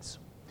own nets.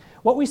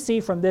 What we see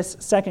from this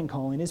second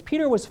calling is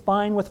Peter was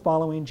fine with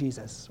following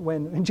Jesus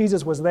when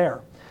Jesus was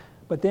there,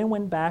 but then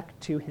went back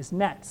to his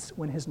nets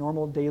when his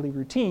normal daily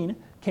routine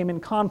came in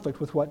conflict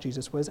with what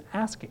Jesus was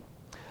asking.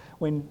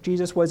 When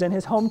Jesus was in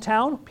his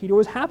hometown, Peter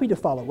was happy to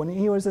follow. When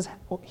he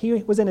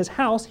was in his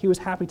house, he was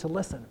happy to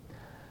listen.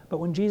 But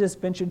when Jesus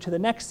ventured to the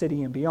next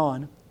city and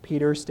beyond,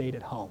 Peter stayed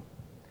at home.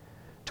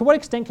 To what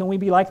extent can we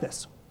be like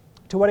this?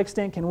 To what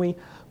extent can we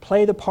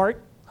play the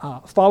part,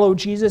 follow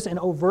Jesus in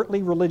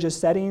overtly religious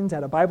settings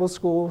at a Bible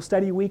school,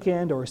 study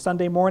weekend, or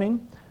Sunday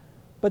morning,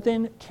 but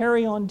then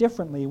carry on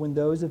differently when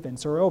those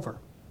events are over?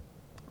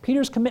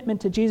 Peter's commitment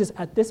to Jesus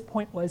at this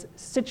point was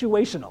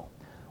situational.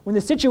 When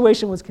the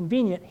situation was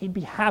convenient, he'd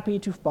be happy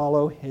to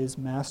follow his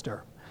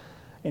master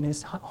in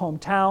his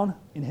hometown,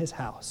 in his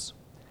house.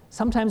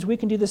 Sometimes we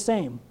can do the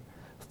same.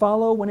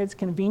 Follow when it's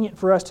convenient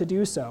for us to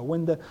do so,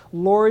 when the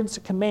Lord's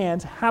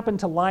commands happen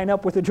to line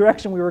up with the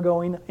direction we were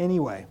going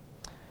anyway.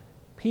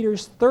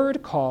 Peter's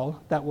third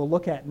call that we'll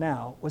look at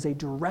now was a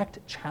direct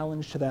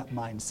challenge to that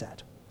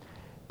mindset.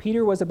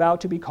 Peter was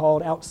about to be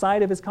called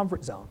outside of his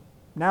comfort zone.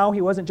 Now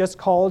he wasn't just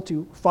called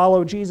to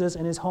follow Jesus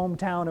in his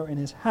hometown or in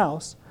his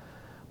house,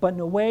 but in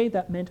a way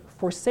that meant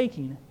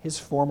forsaking his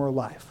former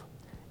life.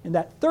 And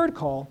that third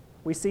call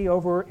we see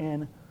over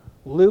in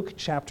Luke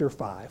chapter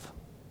 5.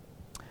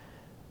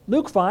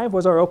 Luke 5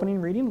 was our opening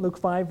reading, Luke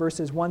 5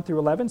 verses 1 through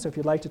 11, so if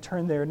you'd like to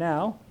turn there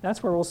now,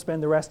 that's where we'll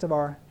spend the rest of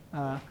our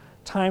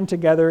time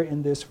together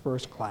in this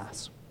first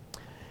class.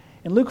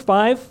 In Luke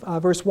 5,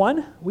 verse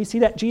 1, we see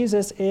that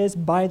Jesus is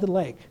by the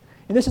lake.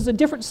 And this is a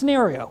different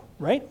scenario,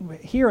 right?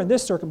 Here in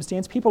this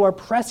circumstance, people are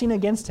pressing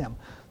against him.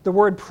 The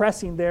word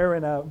pressing there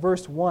in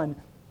verse 1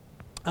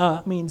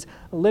 means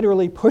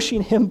literally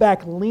pushing him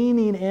back,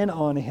 leaning in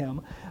on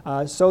him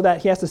so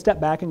that he has to step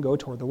back and go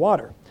toward the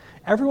water.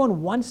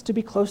 Everyone wants to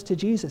be close to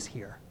Jesus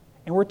here,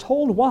 and we're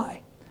told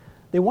why.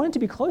 They wanted to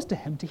be close to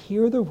him to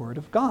hear the word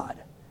of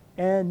God.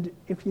 And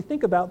if you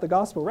think about the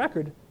gospel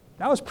record,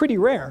 that was pretty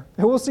rare.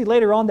 And we'll see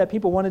later on that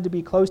people wanted to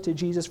be close to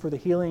Jesus for the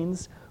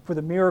healings, for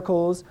the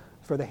miracles,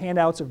 for the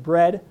handouts of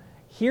bread.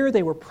 Here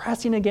they were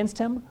pressing against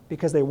him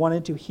because they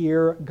wanted to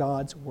hear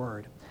God's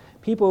word.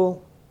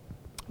 People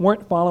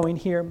weren't following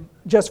him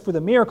just for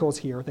the miracles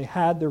here. They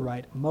had the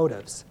right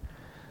motives.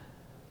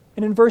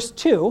 And in verse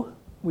 2,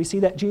 we see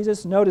that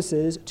Jesus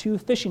notices two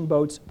fishing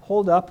boats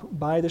pulled up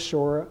by the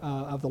shore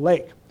of the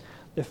lake.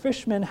 The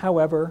fishermen,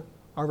 however,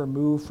 are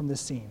removed from the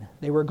scene.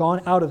 They were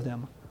gone out of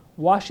them,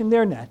 washing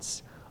their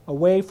nets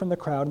away from the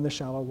crowd in the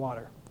shallow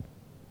water.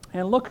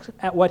 And look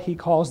at what he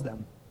calls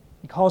them.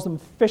 He calls them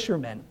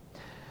fishermen.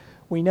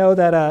 We know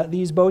that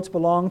these boats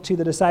belonged to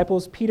the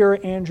disciples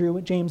Peter, Andrew,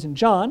 James, and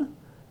John,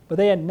 but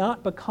they had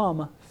not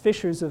become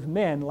fishers of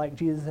men like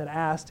Jesus had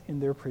asked in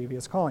their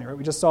previous calling. Right?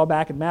 We just saw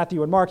back in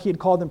Matthew and Mark, he had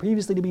called them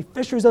previously to be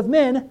fishers of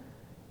men,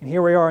 and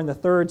here we are in the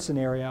third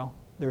scenario.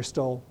 They're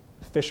still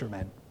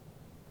fishermen.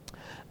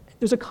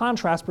 There's a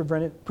contrast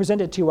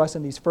presented to us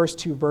in these first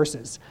two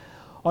verses.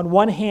 On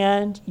one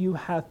hand, you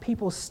have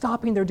people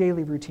stopping their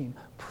daily routine,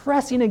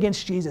 pressing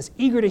against Jesus,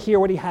 eager to hear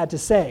what he had to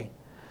say.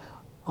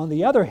 On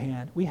the other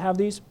hand, we have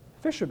these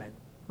fishermen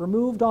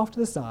removed off to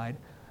the side,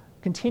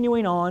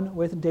 continuing on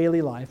with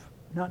daily life,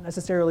 not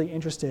necessarily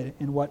interested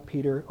in what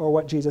Peter or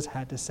what Jesus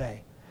had to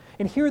say.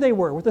 And here they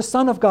were with the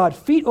Son of God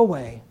feet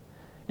away,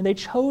 and they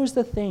chose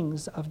the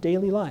things of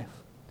daily life.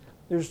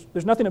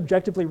 There's nothing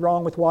objectively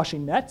wrong with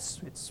washing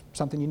nets. It's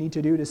something you need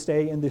to do to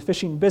stay in the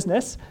fishing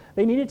business.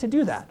 They needed to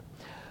do that.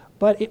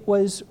 But it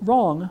was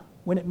wrong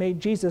when it made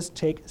Jesus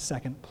take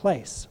second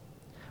place.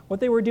 What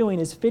they were doing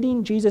is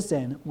fitting Jesus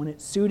in when it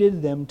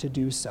suited them to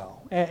do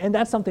so. And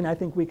that's something I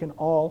think we can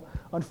all,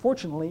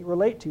 unfortunately,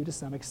 relate to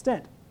some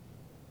extent.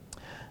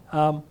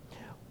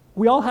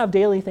 We all have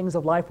daily things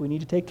of life we need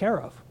to take care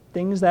of,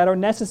 things that are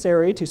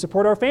necessary to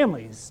support our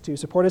families, to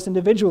support us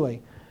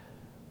individually.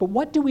 But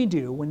what do we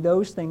do when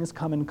those things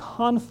come in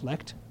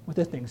conflict with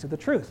the things of the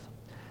truth?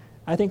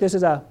 I think this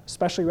is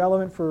especially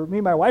relevant for me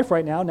and my wife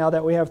right now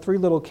that we have 3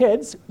 little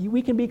kids.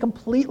 We can be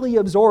completely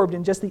absorbed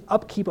in just the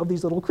upkeep of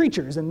these little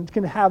creatures and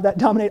can have that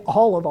dominate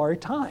all of our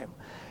time.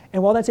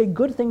 And while that's a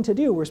good thing to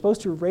do, we're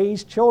supposed to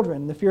raise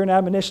children in the fear and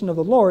admonition of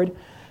the Lord,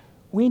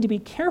 we need to be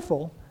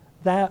careful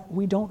that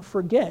we don't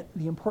forget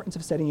the importance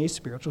of setting a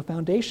spiritual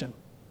foundation.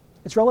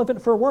 It's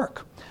relevant for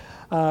work.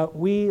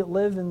 We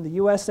live in the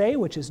USA,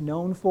 which is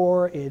known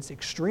for its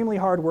extremely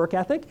hard work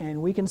ethic,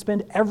 and we can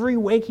spend every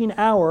waking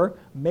hour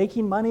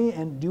making money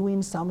and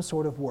doing some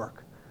sort of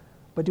work.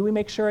 But do we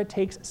make sure it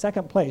takes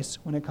second place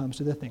when it comes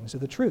to the things of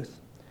the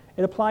truth?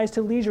 It applies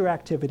to leisure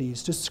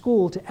activities, to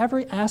school, to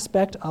every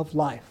aspect of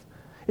life.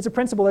 It's a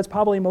principle that's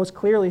probably most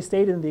clearly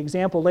stated in the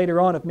example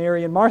later on of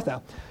Mary and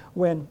Martha.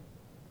 When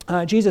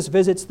Jesus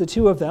visits the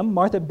two of them,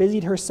 Martha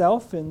busied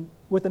herself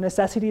with the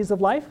necessities of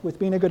life, with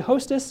being a good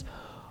hostess,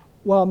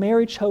 while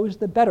Mary chose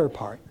the better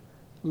part,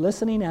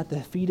 listening at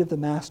the feet of the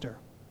Master.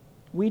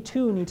 We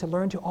too need to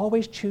learn to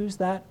always choose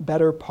that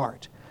better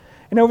part.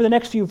 And over the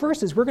next few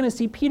verses, we're going to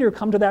see Peter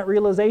come to that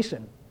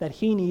realization that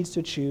he needs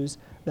to choose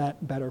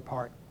that better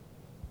part.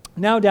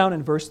 Now down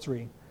in verse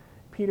 3,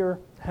 Peter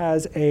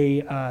has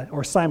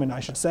or Simon I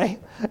should say,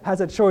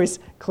 has a choice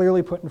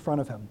clearly put in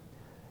front of him.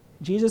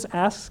 Jesus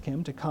asks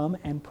him to come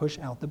and push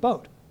out the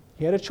boat.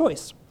 He had a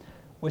choice.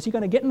 Was he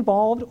going to get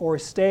involved or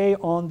stay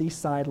on the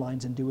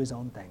sidelines and do his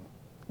own thing?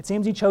 It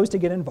seems he chose to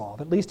get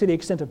involved, at least to the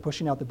extent of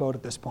pushing out the boat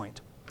at this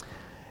point.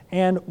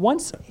 And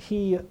once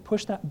he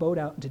pushed that boat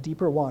out into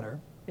deeper water,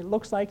 it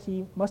looks like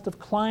he must have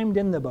climbed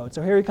in the boat.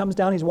 So here he comes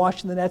down, he's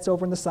washing the nets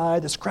over on the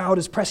side. This crowd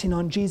is pressing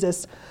on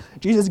Jesus.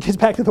 Jesus gets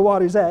back to the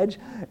water's edge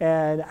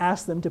and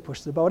asks them to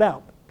push the boat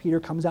out. Peter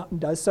comes out and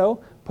does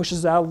so,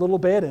 pushes it out a little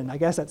bit, and I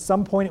guess at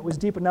some point it was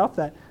deep enough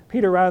that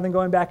Peter, rather than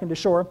going back into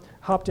shore,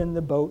 hopped in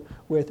the boat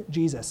with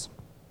Jesus.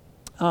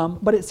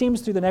 But it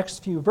seems through the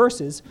next few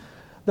verses,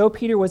 though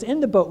Peter was in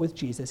the boat with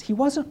Jesus, he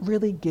wasn't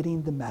really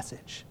getting the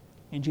message,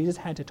 and Jesus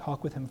had to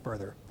talk with him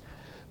further.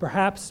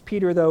 Perhaps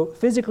Peter, though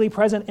physically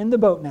present in the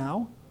boat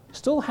now,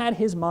 still had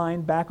his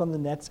mind back on the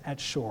nets at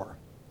shore.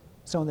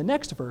 So in the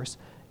next verse,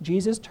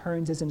 Jesus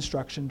turns his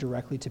instruction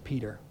directly to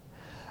Peter.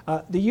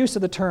 The use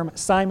of the term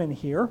Simon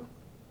here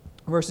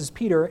versus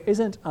Peter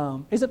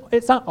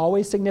it's not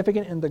always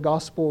significant in the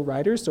gospel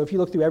writers. So if you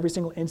look through every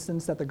single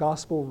instance that the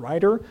gospel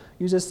writer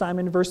uses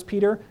Simon versus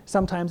Peter,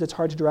 sometimes it's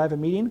hard to derive a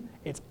meaning.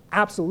 It's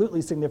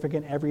absolutely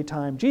significant every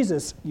time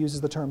Jesus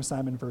uses the term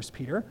Simon versus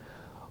Peter.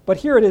 But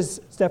here it is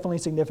definitely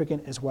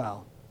significant as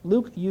well.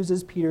 Luke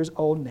uses Peter's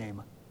old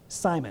name,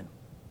 Simon.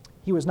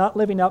 He was not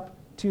living up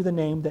to the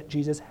name that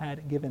Jesus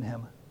had given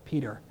him,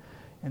 Peter.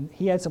 And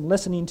he had some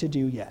listening to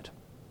do yet.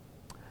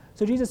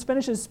 So Jesus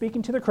finishes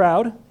speaking to the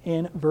crowd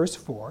in verse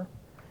 4,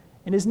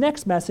 and his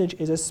next message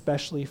is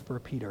especially for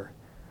Peter.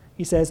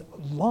 He says,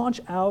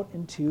 "Launch out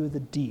into the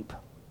deep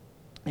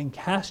and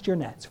cast your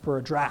nets for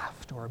a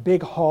draft or a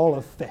big haul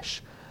of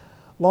fish."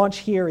 Launch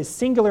here is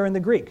singular in the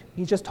Greek.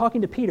 He's just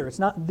talking to Peter. It's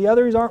not the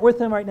others aren't with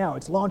him right now.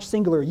 It's launch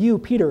singular. You,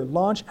 Peter,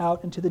 launch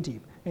out into the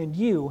deep, and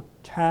you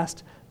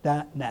cast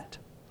that net.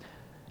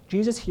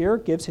 Jesus here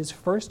gives his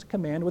first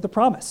command with a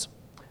promise.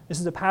 This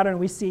is a pattern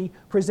we see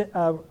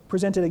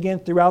presented again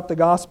throughout the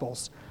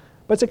Gospels.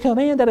 But it's a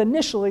command that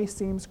initially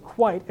seems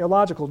quite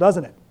illogical,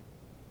 doesn't it?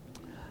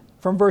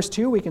 From verse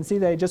 2, we can see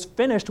they just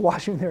finished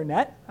washing their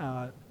net.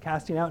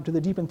 Casting out into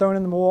the deep and throwing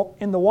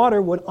in the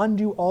water would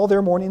undo all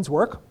their morning's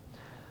work.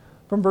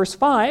 From verse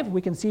 5,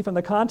 we can see from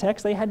the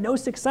context they had no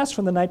success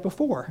from the night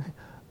before.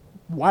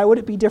 Why would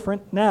it be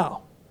different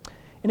now?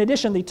 In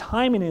addition, the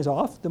timing is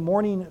off. The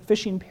morning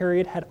fishing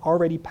period had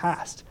already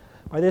passed.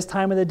 By this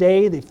time of the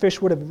day, the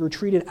fish would have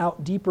retreated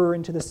out deeper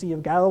into the Sea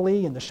of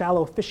Galilee, and the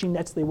shallow fishing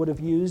nets they would have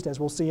used,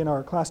 as we'll see in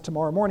our class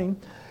tomorrow morning,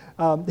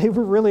 they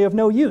were really of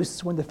no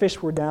use when the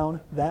fish were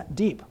down that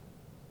deep.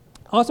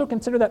 Also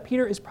consider that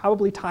Peter is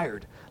probably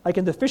tired. Like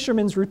in the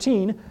fisherman's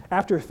routine,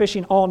 after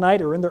fishing all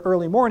night or in the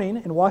early morning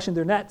and washing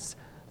their nets,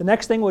 the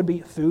next thing would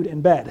be food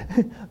and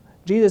bed.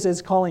 Jesus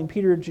is calling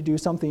Peter to do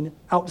something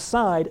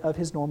outside of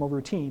his normal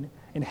routine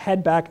and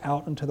head back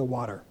out into the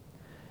water.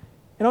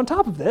 And on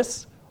top of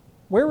this,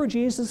 where were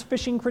Jesus'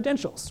 fishing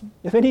credentials?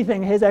 If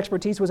anything, his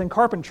expertise was in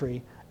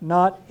carpentry,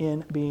 not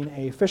in being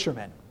a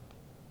fisherman.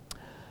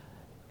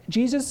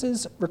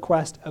 Jesus'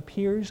 request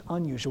appears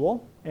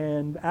unusual,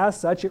 and as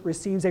such, it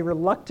receives a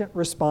reluctant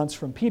response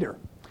from Peter.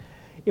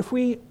 If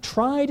we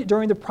tried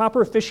during the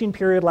proper fishing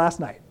period last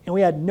night and we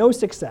had no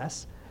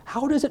success,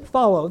 how does it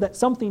follow that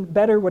something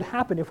better would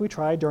happen if we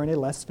tried during a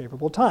less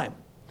favorable time?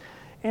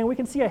 And we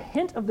can see a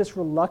hint of this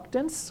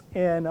reluctance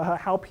in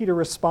how Peter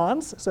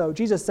responds. So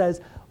Jesus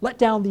says, "Let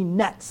down the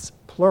nets,"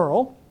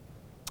 plural.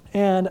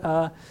 And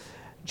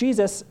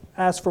Jesus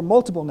asks for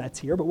multiple nets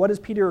here, but what does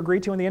Peter agree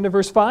to in the end of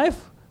verse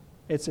 5?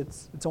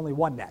 It's only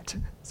one net.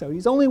 So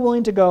he's only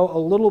willing to go a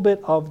little bit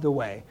of the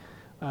way.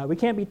 We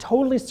can't be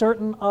totally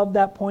certain of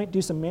that point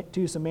due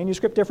to some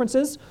manuscript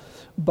differences,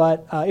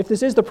 but if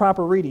this is the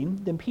proper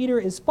reading, then Peter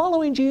is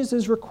following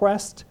Jesus'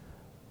 request,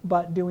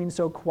 but doing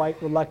so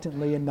quite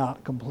reluctantly and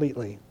not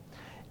completely.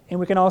 And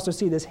we can also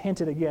see this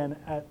hinted again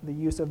at the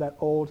use of that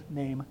old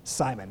name,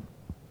 Simon.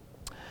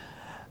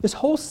 This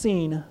whole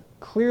scene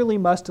clearly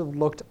must have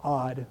looked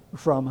odd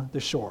from the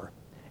shore.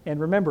 And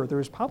remember, there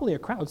was probably a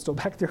crowd still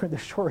back there on the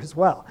shore as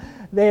well.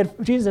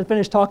 Jesus had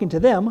finished talking to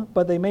them,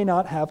 but they may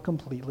not have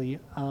completely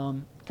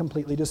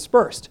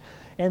dispersed.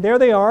 And there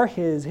they are,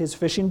 his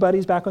fishing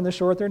buddies back on the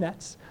shore with their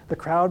nets, the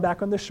crowd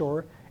back on the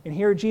shore, and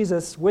here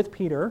Jesus with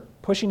Peter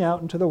pushing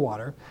out into the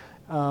water.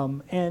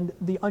 And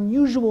the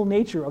unusual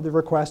nature of the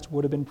request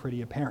would have been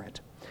pretty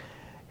apparent.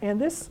 And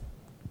this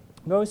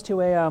goes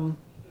to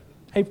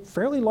a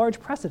fairly large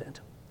precedent.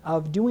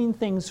 of doing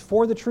things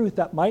for the truth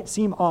that might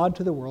seem odd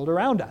to the world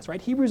around us,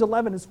 right? Hebrews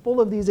 11 is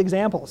full of these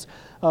examples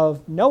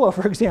of Noah,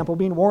 for example,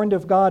 being warned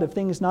of God of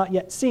things not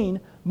yet seen,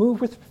 moved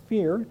with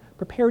fear,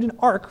 prepared an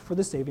ark for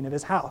the saving of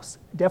his house,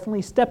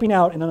 definitely stepping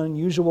out in an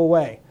unusual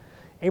way.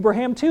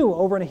 Abraham, too,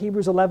 over in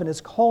Hebrews 11, is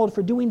commended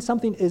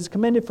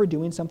for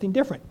doing something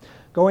different,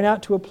 going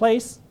out to a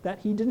place that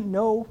he didn't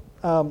know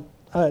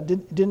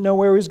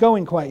where he was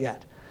going quite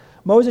yet.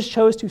 Moses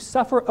chose to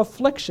suffer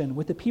affliction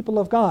with the people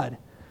of God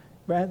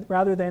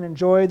rather than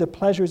enjoy the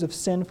pleasures of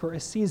sin for a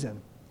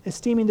season,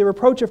 esteeming the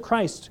reproach of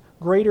Christ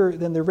greater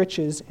than the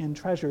riches and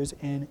treasures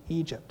in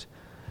Egypt.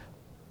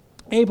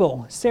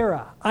 Abel,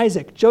 Sarah,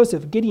 Isaac,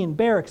 Joseph, Gideon,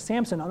 Barak,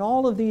 Samson, and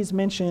all of these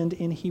mentioned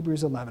in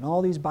Hebrews 11,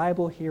 all these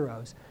Bible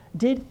heroes,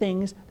 did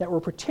things that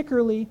were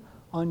particularly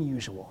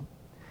unusual.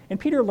 And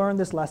Peter learned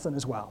this lesson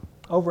as well.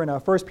 Over in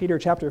 1 Peter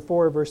chapter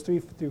 4, verse 3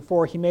 through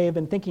 4, he may have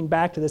been thinking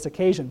back to this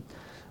occasion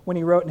when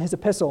he wrote in his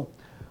epistle,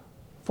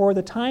 "For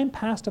the time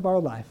past of our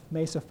life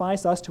may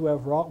suffice us to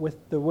have wrought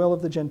with the will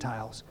of the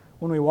Gentiles,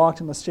 when we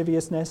walked in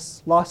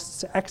lasciviousness,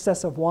 lusts,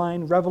 excess of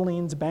wine,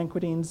 revellings,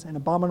 banquetings, and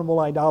abominable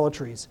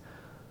idolatries,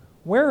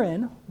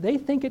 wherein they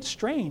think it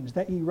strange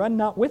that ye run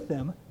not with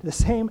them to the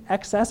same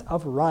excess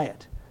of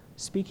riot,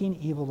 speaking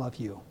evil of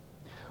you."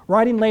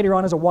 Writing later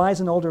on as a wise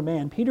and older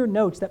man, Peter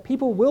notes that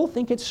people will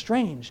think it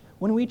strange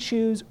when we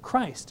choose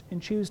Christ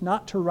and choose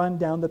not to run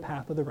down the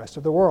path of the rest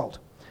of the world.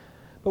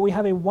 But we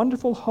have a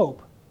wonderful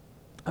hope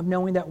of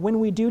knowing that when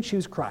we do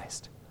choose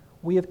Christ,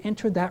 we have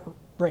entered that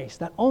race,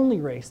 that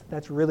only race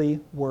that's really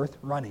worth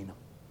running.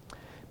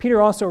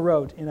 Peter also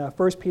wrote in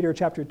 1 Peter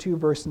chapter 2,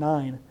 verse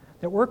 9,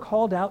 that we're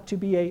called out to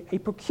be a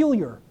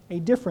peculiar, a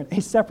different, a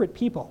separate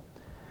people.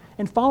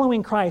 And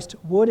following Christ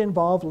would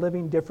involve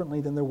living differently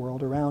than the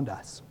world around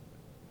us.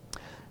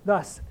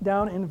 Thus,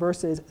 down in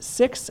verses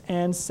 6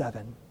 and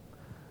 7,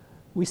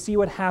 we see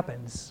what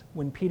happens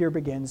when Peter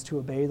begins to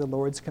obey the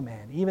Lord's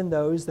command, even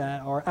those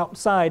that are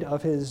outside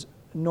of his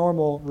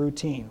normal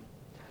routine.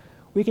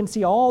 We can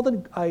see all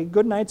a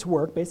good night's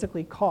work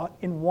basically caught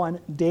in one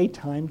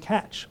daytime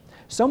catch,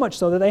 so much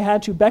so that they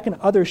had to beckon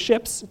other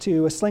ships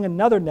to sling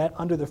another net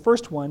under the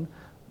first one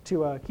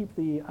to keep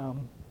the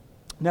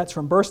nets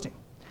from bursting.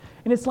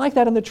 And it's like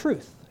that in the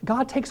truth.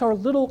 God takes our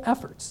little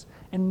efforts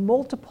and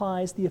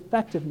multiplies the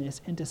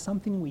effectiveness into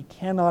something we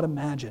cannot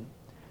imagine.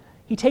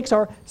 He takes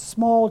our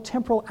small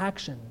temporal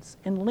actions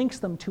and links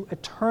them to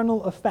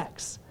eternal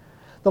effects.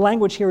 The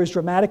language here is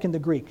dramatic in the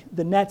Greek.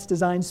 The nets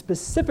designed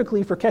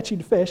specifically for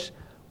catching fish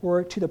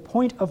were to the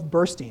point of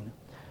bursting.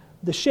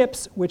 The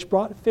ships, which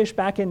brought fish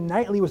back in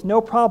nightly with no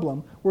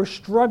problem, were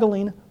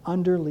struggling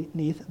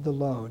underneath the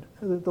load.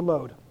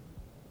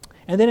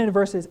 And then in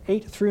verses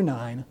 8 through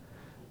 9,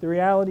 the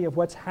reality of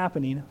what's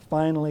happening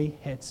finally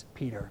hits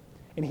Peter.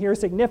 And here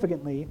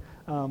significantly,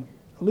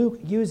 Luke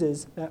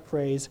uses that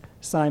phrase,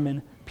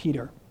 Simon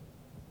Peter.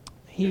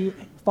 He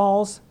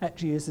falls at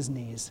Jesus'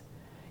 knees.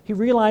 He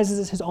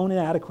realizes his own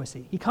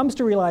inadequacy. He comes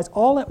to realize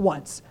all at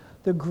once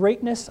the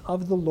greatness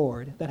of the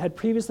Lord that he had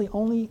previously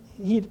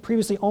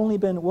only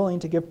been willing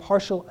to give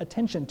partial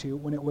attention to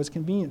when it was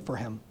convenient for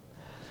him.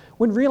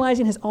 When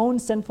realizing his own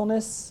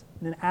sinfulness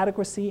and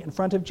inadequacy in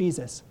front of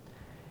Jesus,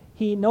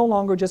 he no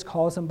longer just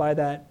calls him by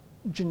that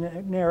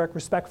generic,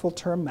 respectful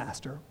term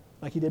master,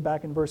 like he did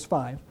back in verse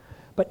 5,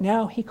 but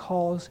now he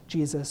calls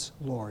Jesus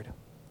Lord.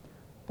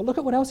 But look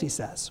at what else he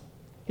says.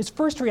 His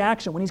first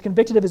reaction when he's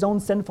convicted of his own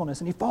sinfulness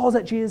and he falls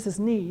at Jesus'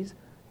 knees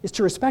is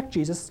to respect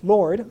Jesus,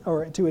 Lord,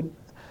 or to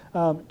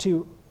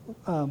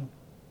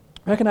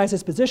recognize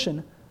his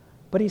position,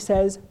 but he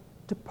says,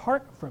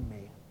 "Depart from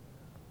me,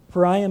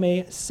 for I am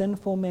a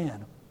sinful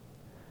man."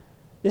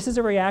 This is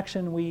a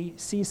reaction we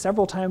see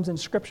several times in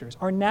scriptures.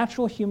 Our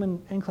natural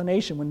human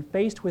inclination when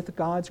faced with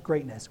God's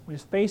greatness, when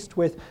faced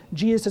with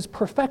Jesus'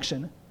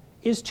 perfection,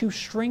 is to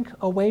shrink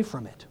away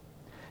from it.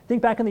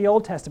 Think back in the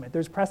Old Testament.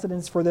 There's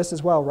precedence for this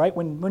as well, right?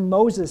 When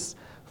Moses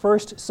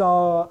first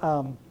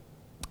saw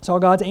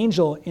God's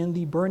angel in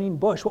the burning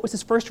bush, what was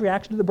his first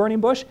reaction to the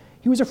burning bush?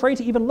 He was afraid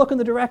to even look in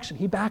the direction.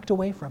 He backed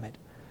away from it.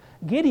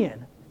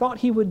 Gideon thought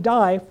he would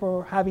die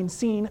for having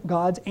seen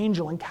God's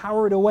angel and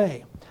cowered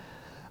away.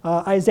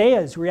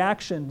 Isaiah's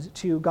reaction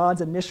to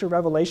God's initial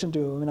revelation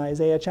to him in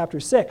Isaiah chapter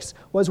 6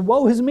 was,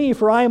 "Woe is me,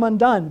 for I am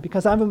undone,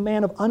 because I'm a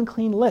man of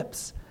unclean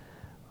lips."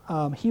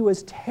 He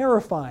was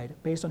terrified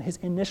based on his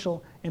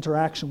initial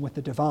interaction with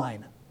the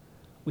divine.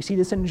 We see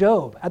this in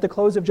Job. At the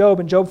close of Job,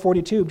 in Job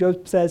 42,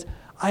 Job says,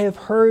 "I have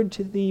heard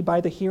to thee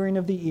by the hearing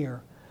of the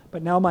ear,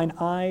 but now mine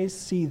eyes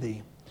see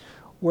thee.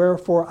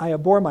 Wherefore I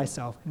abhor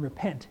myself and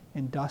repent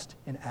in dust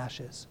and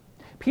ashes."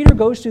 Peter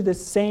goes through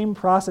this same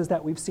process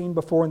that we've seen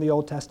before in the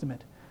Old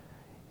Testament.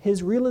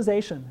 His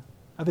realization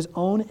of his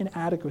own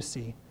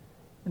inadequacy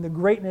and the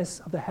greatness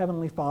of the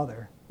Heavenly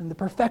Father and the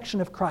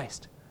perfection of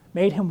Christ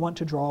made him want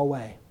to draw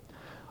away.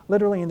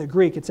 Literally in the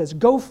Greek, it says,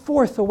 "Go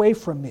forth away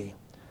from me.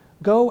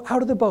 Go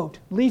out of the boat.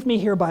 Leave me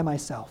here by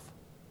myself."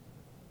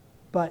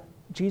 But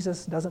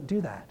Jesus doesn't do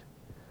that.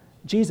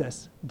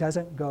 Jesus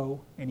doesn't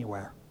go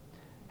anywhere.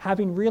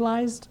 Having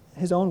realized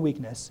his own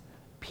weakness,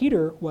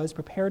 Peter was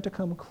prepared to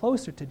come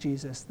closer to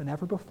Jesus than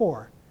ever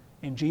before,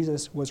 and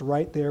Jesus was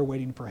right there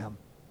waiting for him.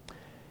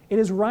 It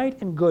is right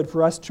and good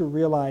for us to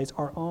realize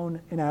our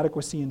own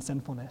inadequacy and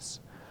sinfulness.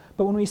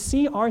 But when we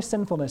see our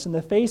sinfulness in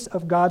the face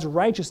of God's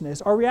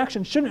righteousness, our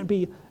reaction shouldn't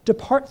be,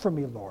 "Depart from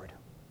me, Lord."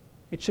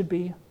 It should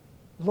be,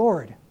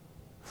 "Lord,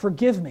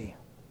 forgive me."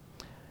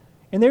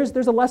 And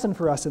there's a lesson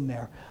for us in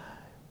there.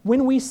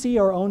 When we see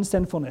our own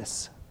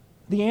sinfulness,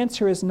 the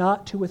answer is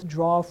not to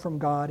withdraw from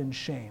God in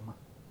shame,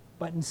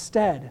 but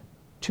instead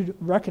to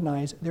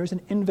recognize there's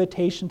an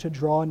invitation to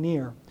draw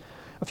near.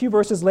 A few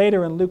verses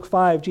later in Luke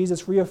 5,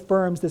 Jesus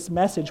reaffirms this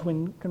message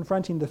when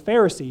confronting the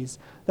Pharisees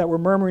that were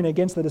murmuring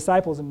against the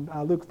disciples in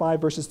Luke 5,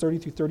 verses 30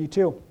 through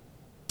 32.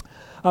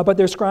 But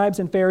their scribes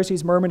and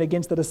Pharisees murmured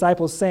against the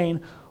disciples,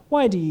 saying,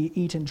 "Why do ye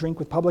eat and drink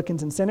with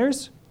publicans and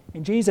sinners?"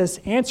 And Jesus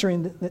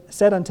answering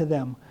said unto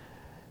them,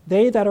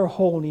 "They that are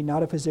whole need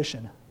not a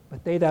physician,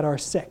 but they that are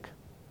sick.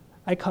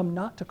 I come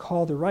not to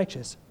call the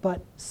righteous,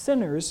 but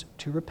sinners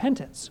to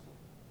repentance."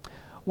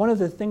 One of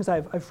the things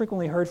I've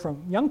frequently heard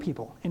from young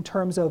people in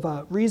terms of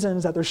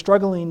reasons that they're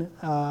struggling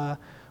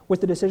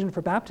with the decision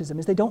for baptism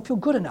is they don't feel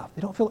good enough.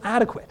 They don't feel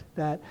adequate,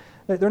 that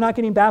they're not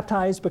getting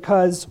baptized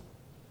because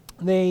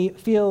they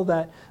feel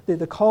that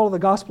the call of the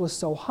gospel is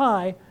so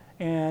high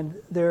and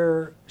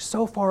they're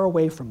so far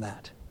away from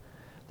that.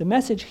 The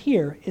message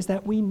here is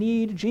that we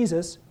need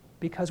Jesus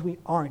because we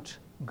aren't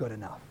good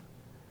enough.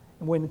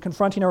 And when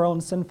confronting our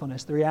own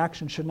sinfulness, the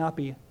reaction should not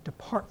be,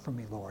 "Depart from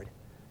me, Lord."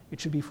 It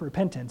should be for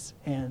repentance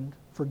and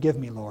 "Forgive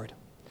me, Lord."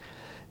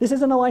 This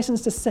isn't a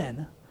license to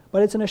sin,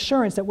 but it's an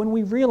assurance that when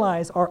we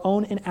realize our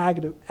own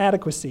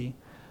inadequacy,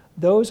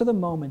 those are the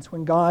moments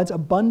when God's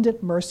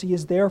abundant mercy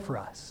is there for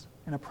us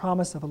and a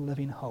promise of a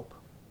living hope.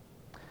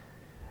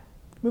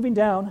 Moving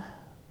down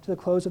to the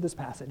close of this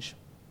passage,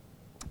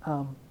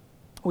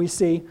 we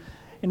see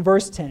in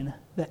verse 10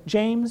 that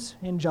James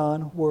and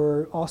John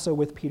were also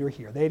with Peter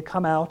here. They had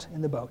come out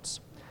in the boats.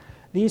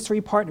 These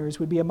three partners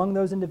would be among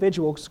those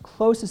individuals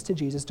closest to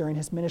Jesus during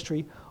his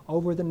ministry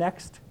over the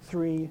next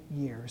 3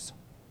 years.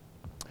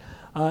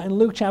 In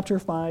Luke chapter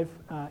 5,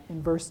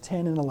 in verse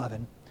 10 and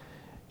 11,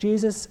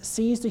 Jesus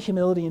sees the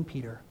humility in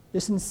Peter,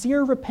 the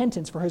sincere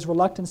repentance for his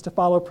reluctance to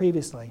follow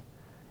previously,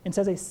 and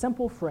says a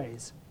simple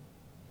phrase,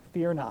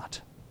 "Fear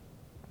not."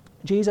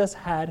 Jesus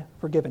had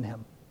forgiven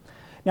him.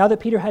 Now that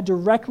Peter had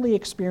directly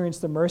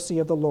experienced the mercy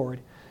of the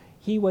Lord,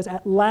 he was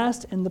at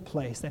last in the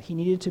place that he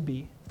needed to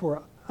be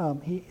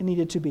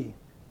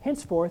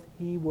Henceforth,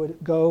 he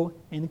would go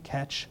and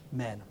catch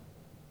men.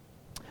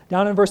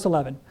 Down in verse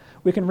 11,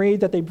 we can read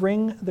that they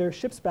bring their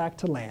ships back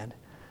to land.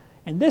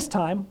 And this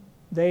time,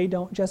 they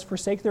don't just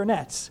forsake their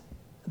nets.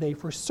 They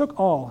forsook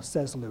all,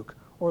 says Luke,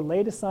 or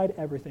laid aside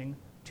everything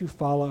to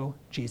follow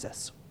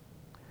Jesus.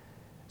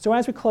 So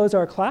as we close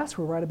our class,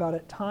 we're right about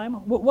at time.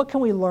 What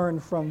can we learn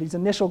from these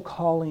initial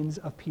callings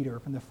of Peter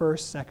from the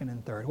first, second,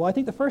 and third? Well, I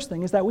think the first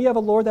thing is that we have a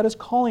Lord that is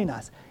calling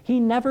us. He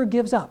never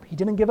gives up. He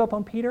didn't give up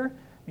on Peter,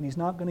 and he's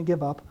not going to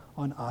give up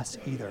on us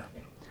either.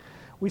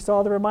 We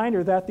saw the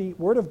reminder that the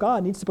Word of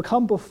God needs to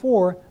come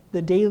before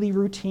the daily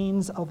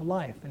routines of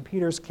life. In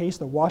Peter's case,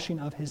 the washing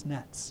of his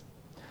nets.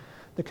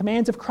 The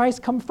commands of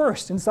Christ come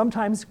first, and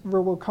oftentimes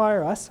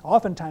require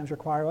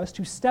us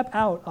to step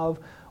out of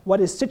what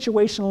is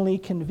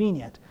situationally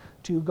convenient,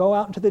 to go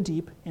out into the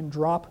deep and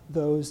drop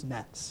those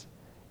nets.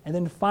 And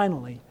then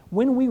finally,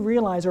 when we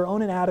realize our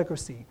own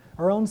inadequacy,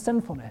 our own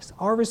sinfulness,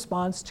 our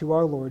response to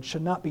our Lord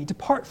should not be,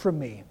 "Depart from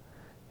me."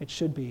 It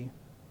should be,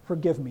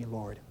 "Forgive me,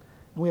 Lord."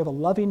 And we have a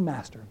loving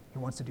Master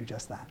who wants to do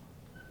just that.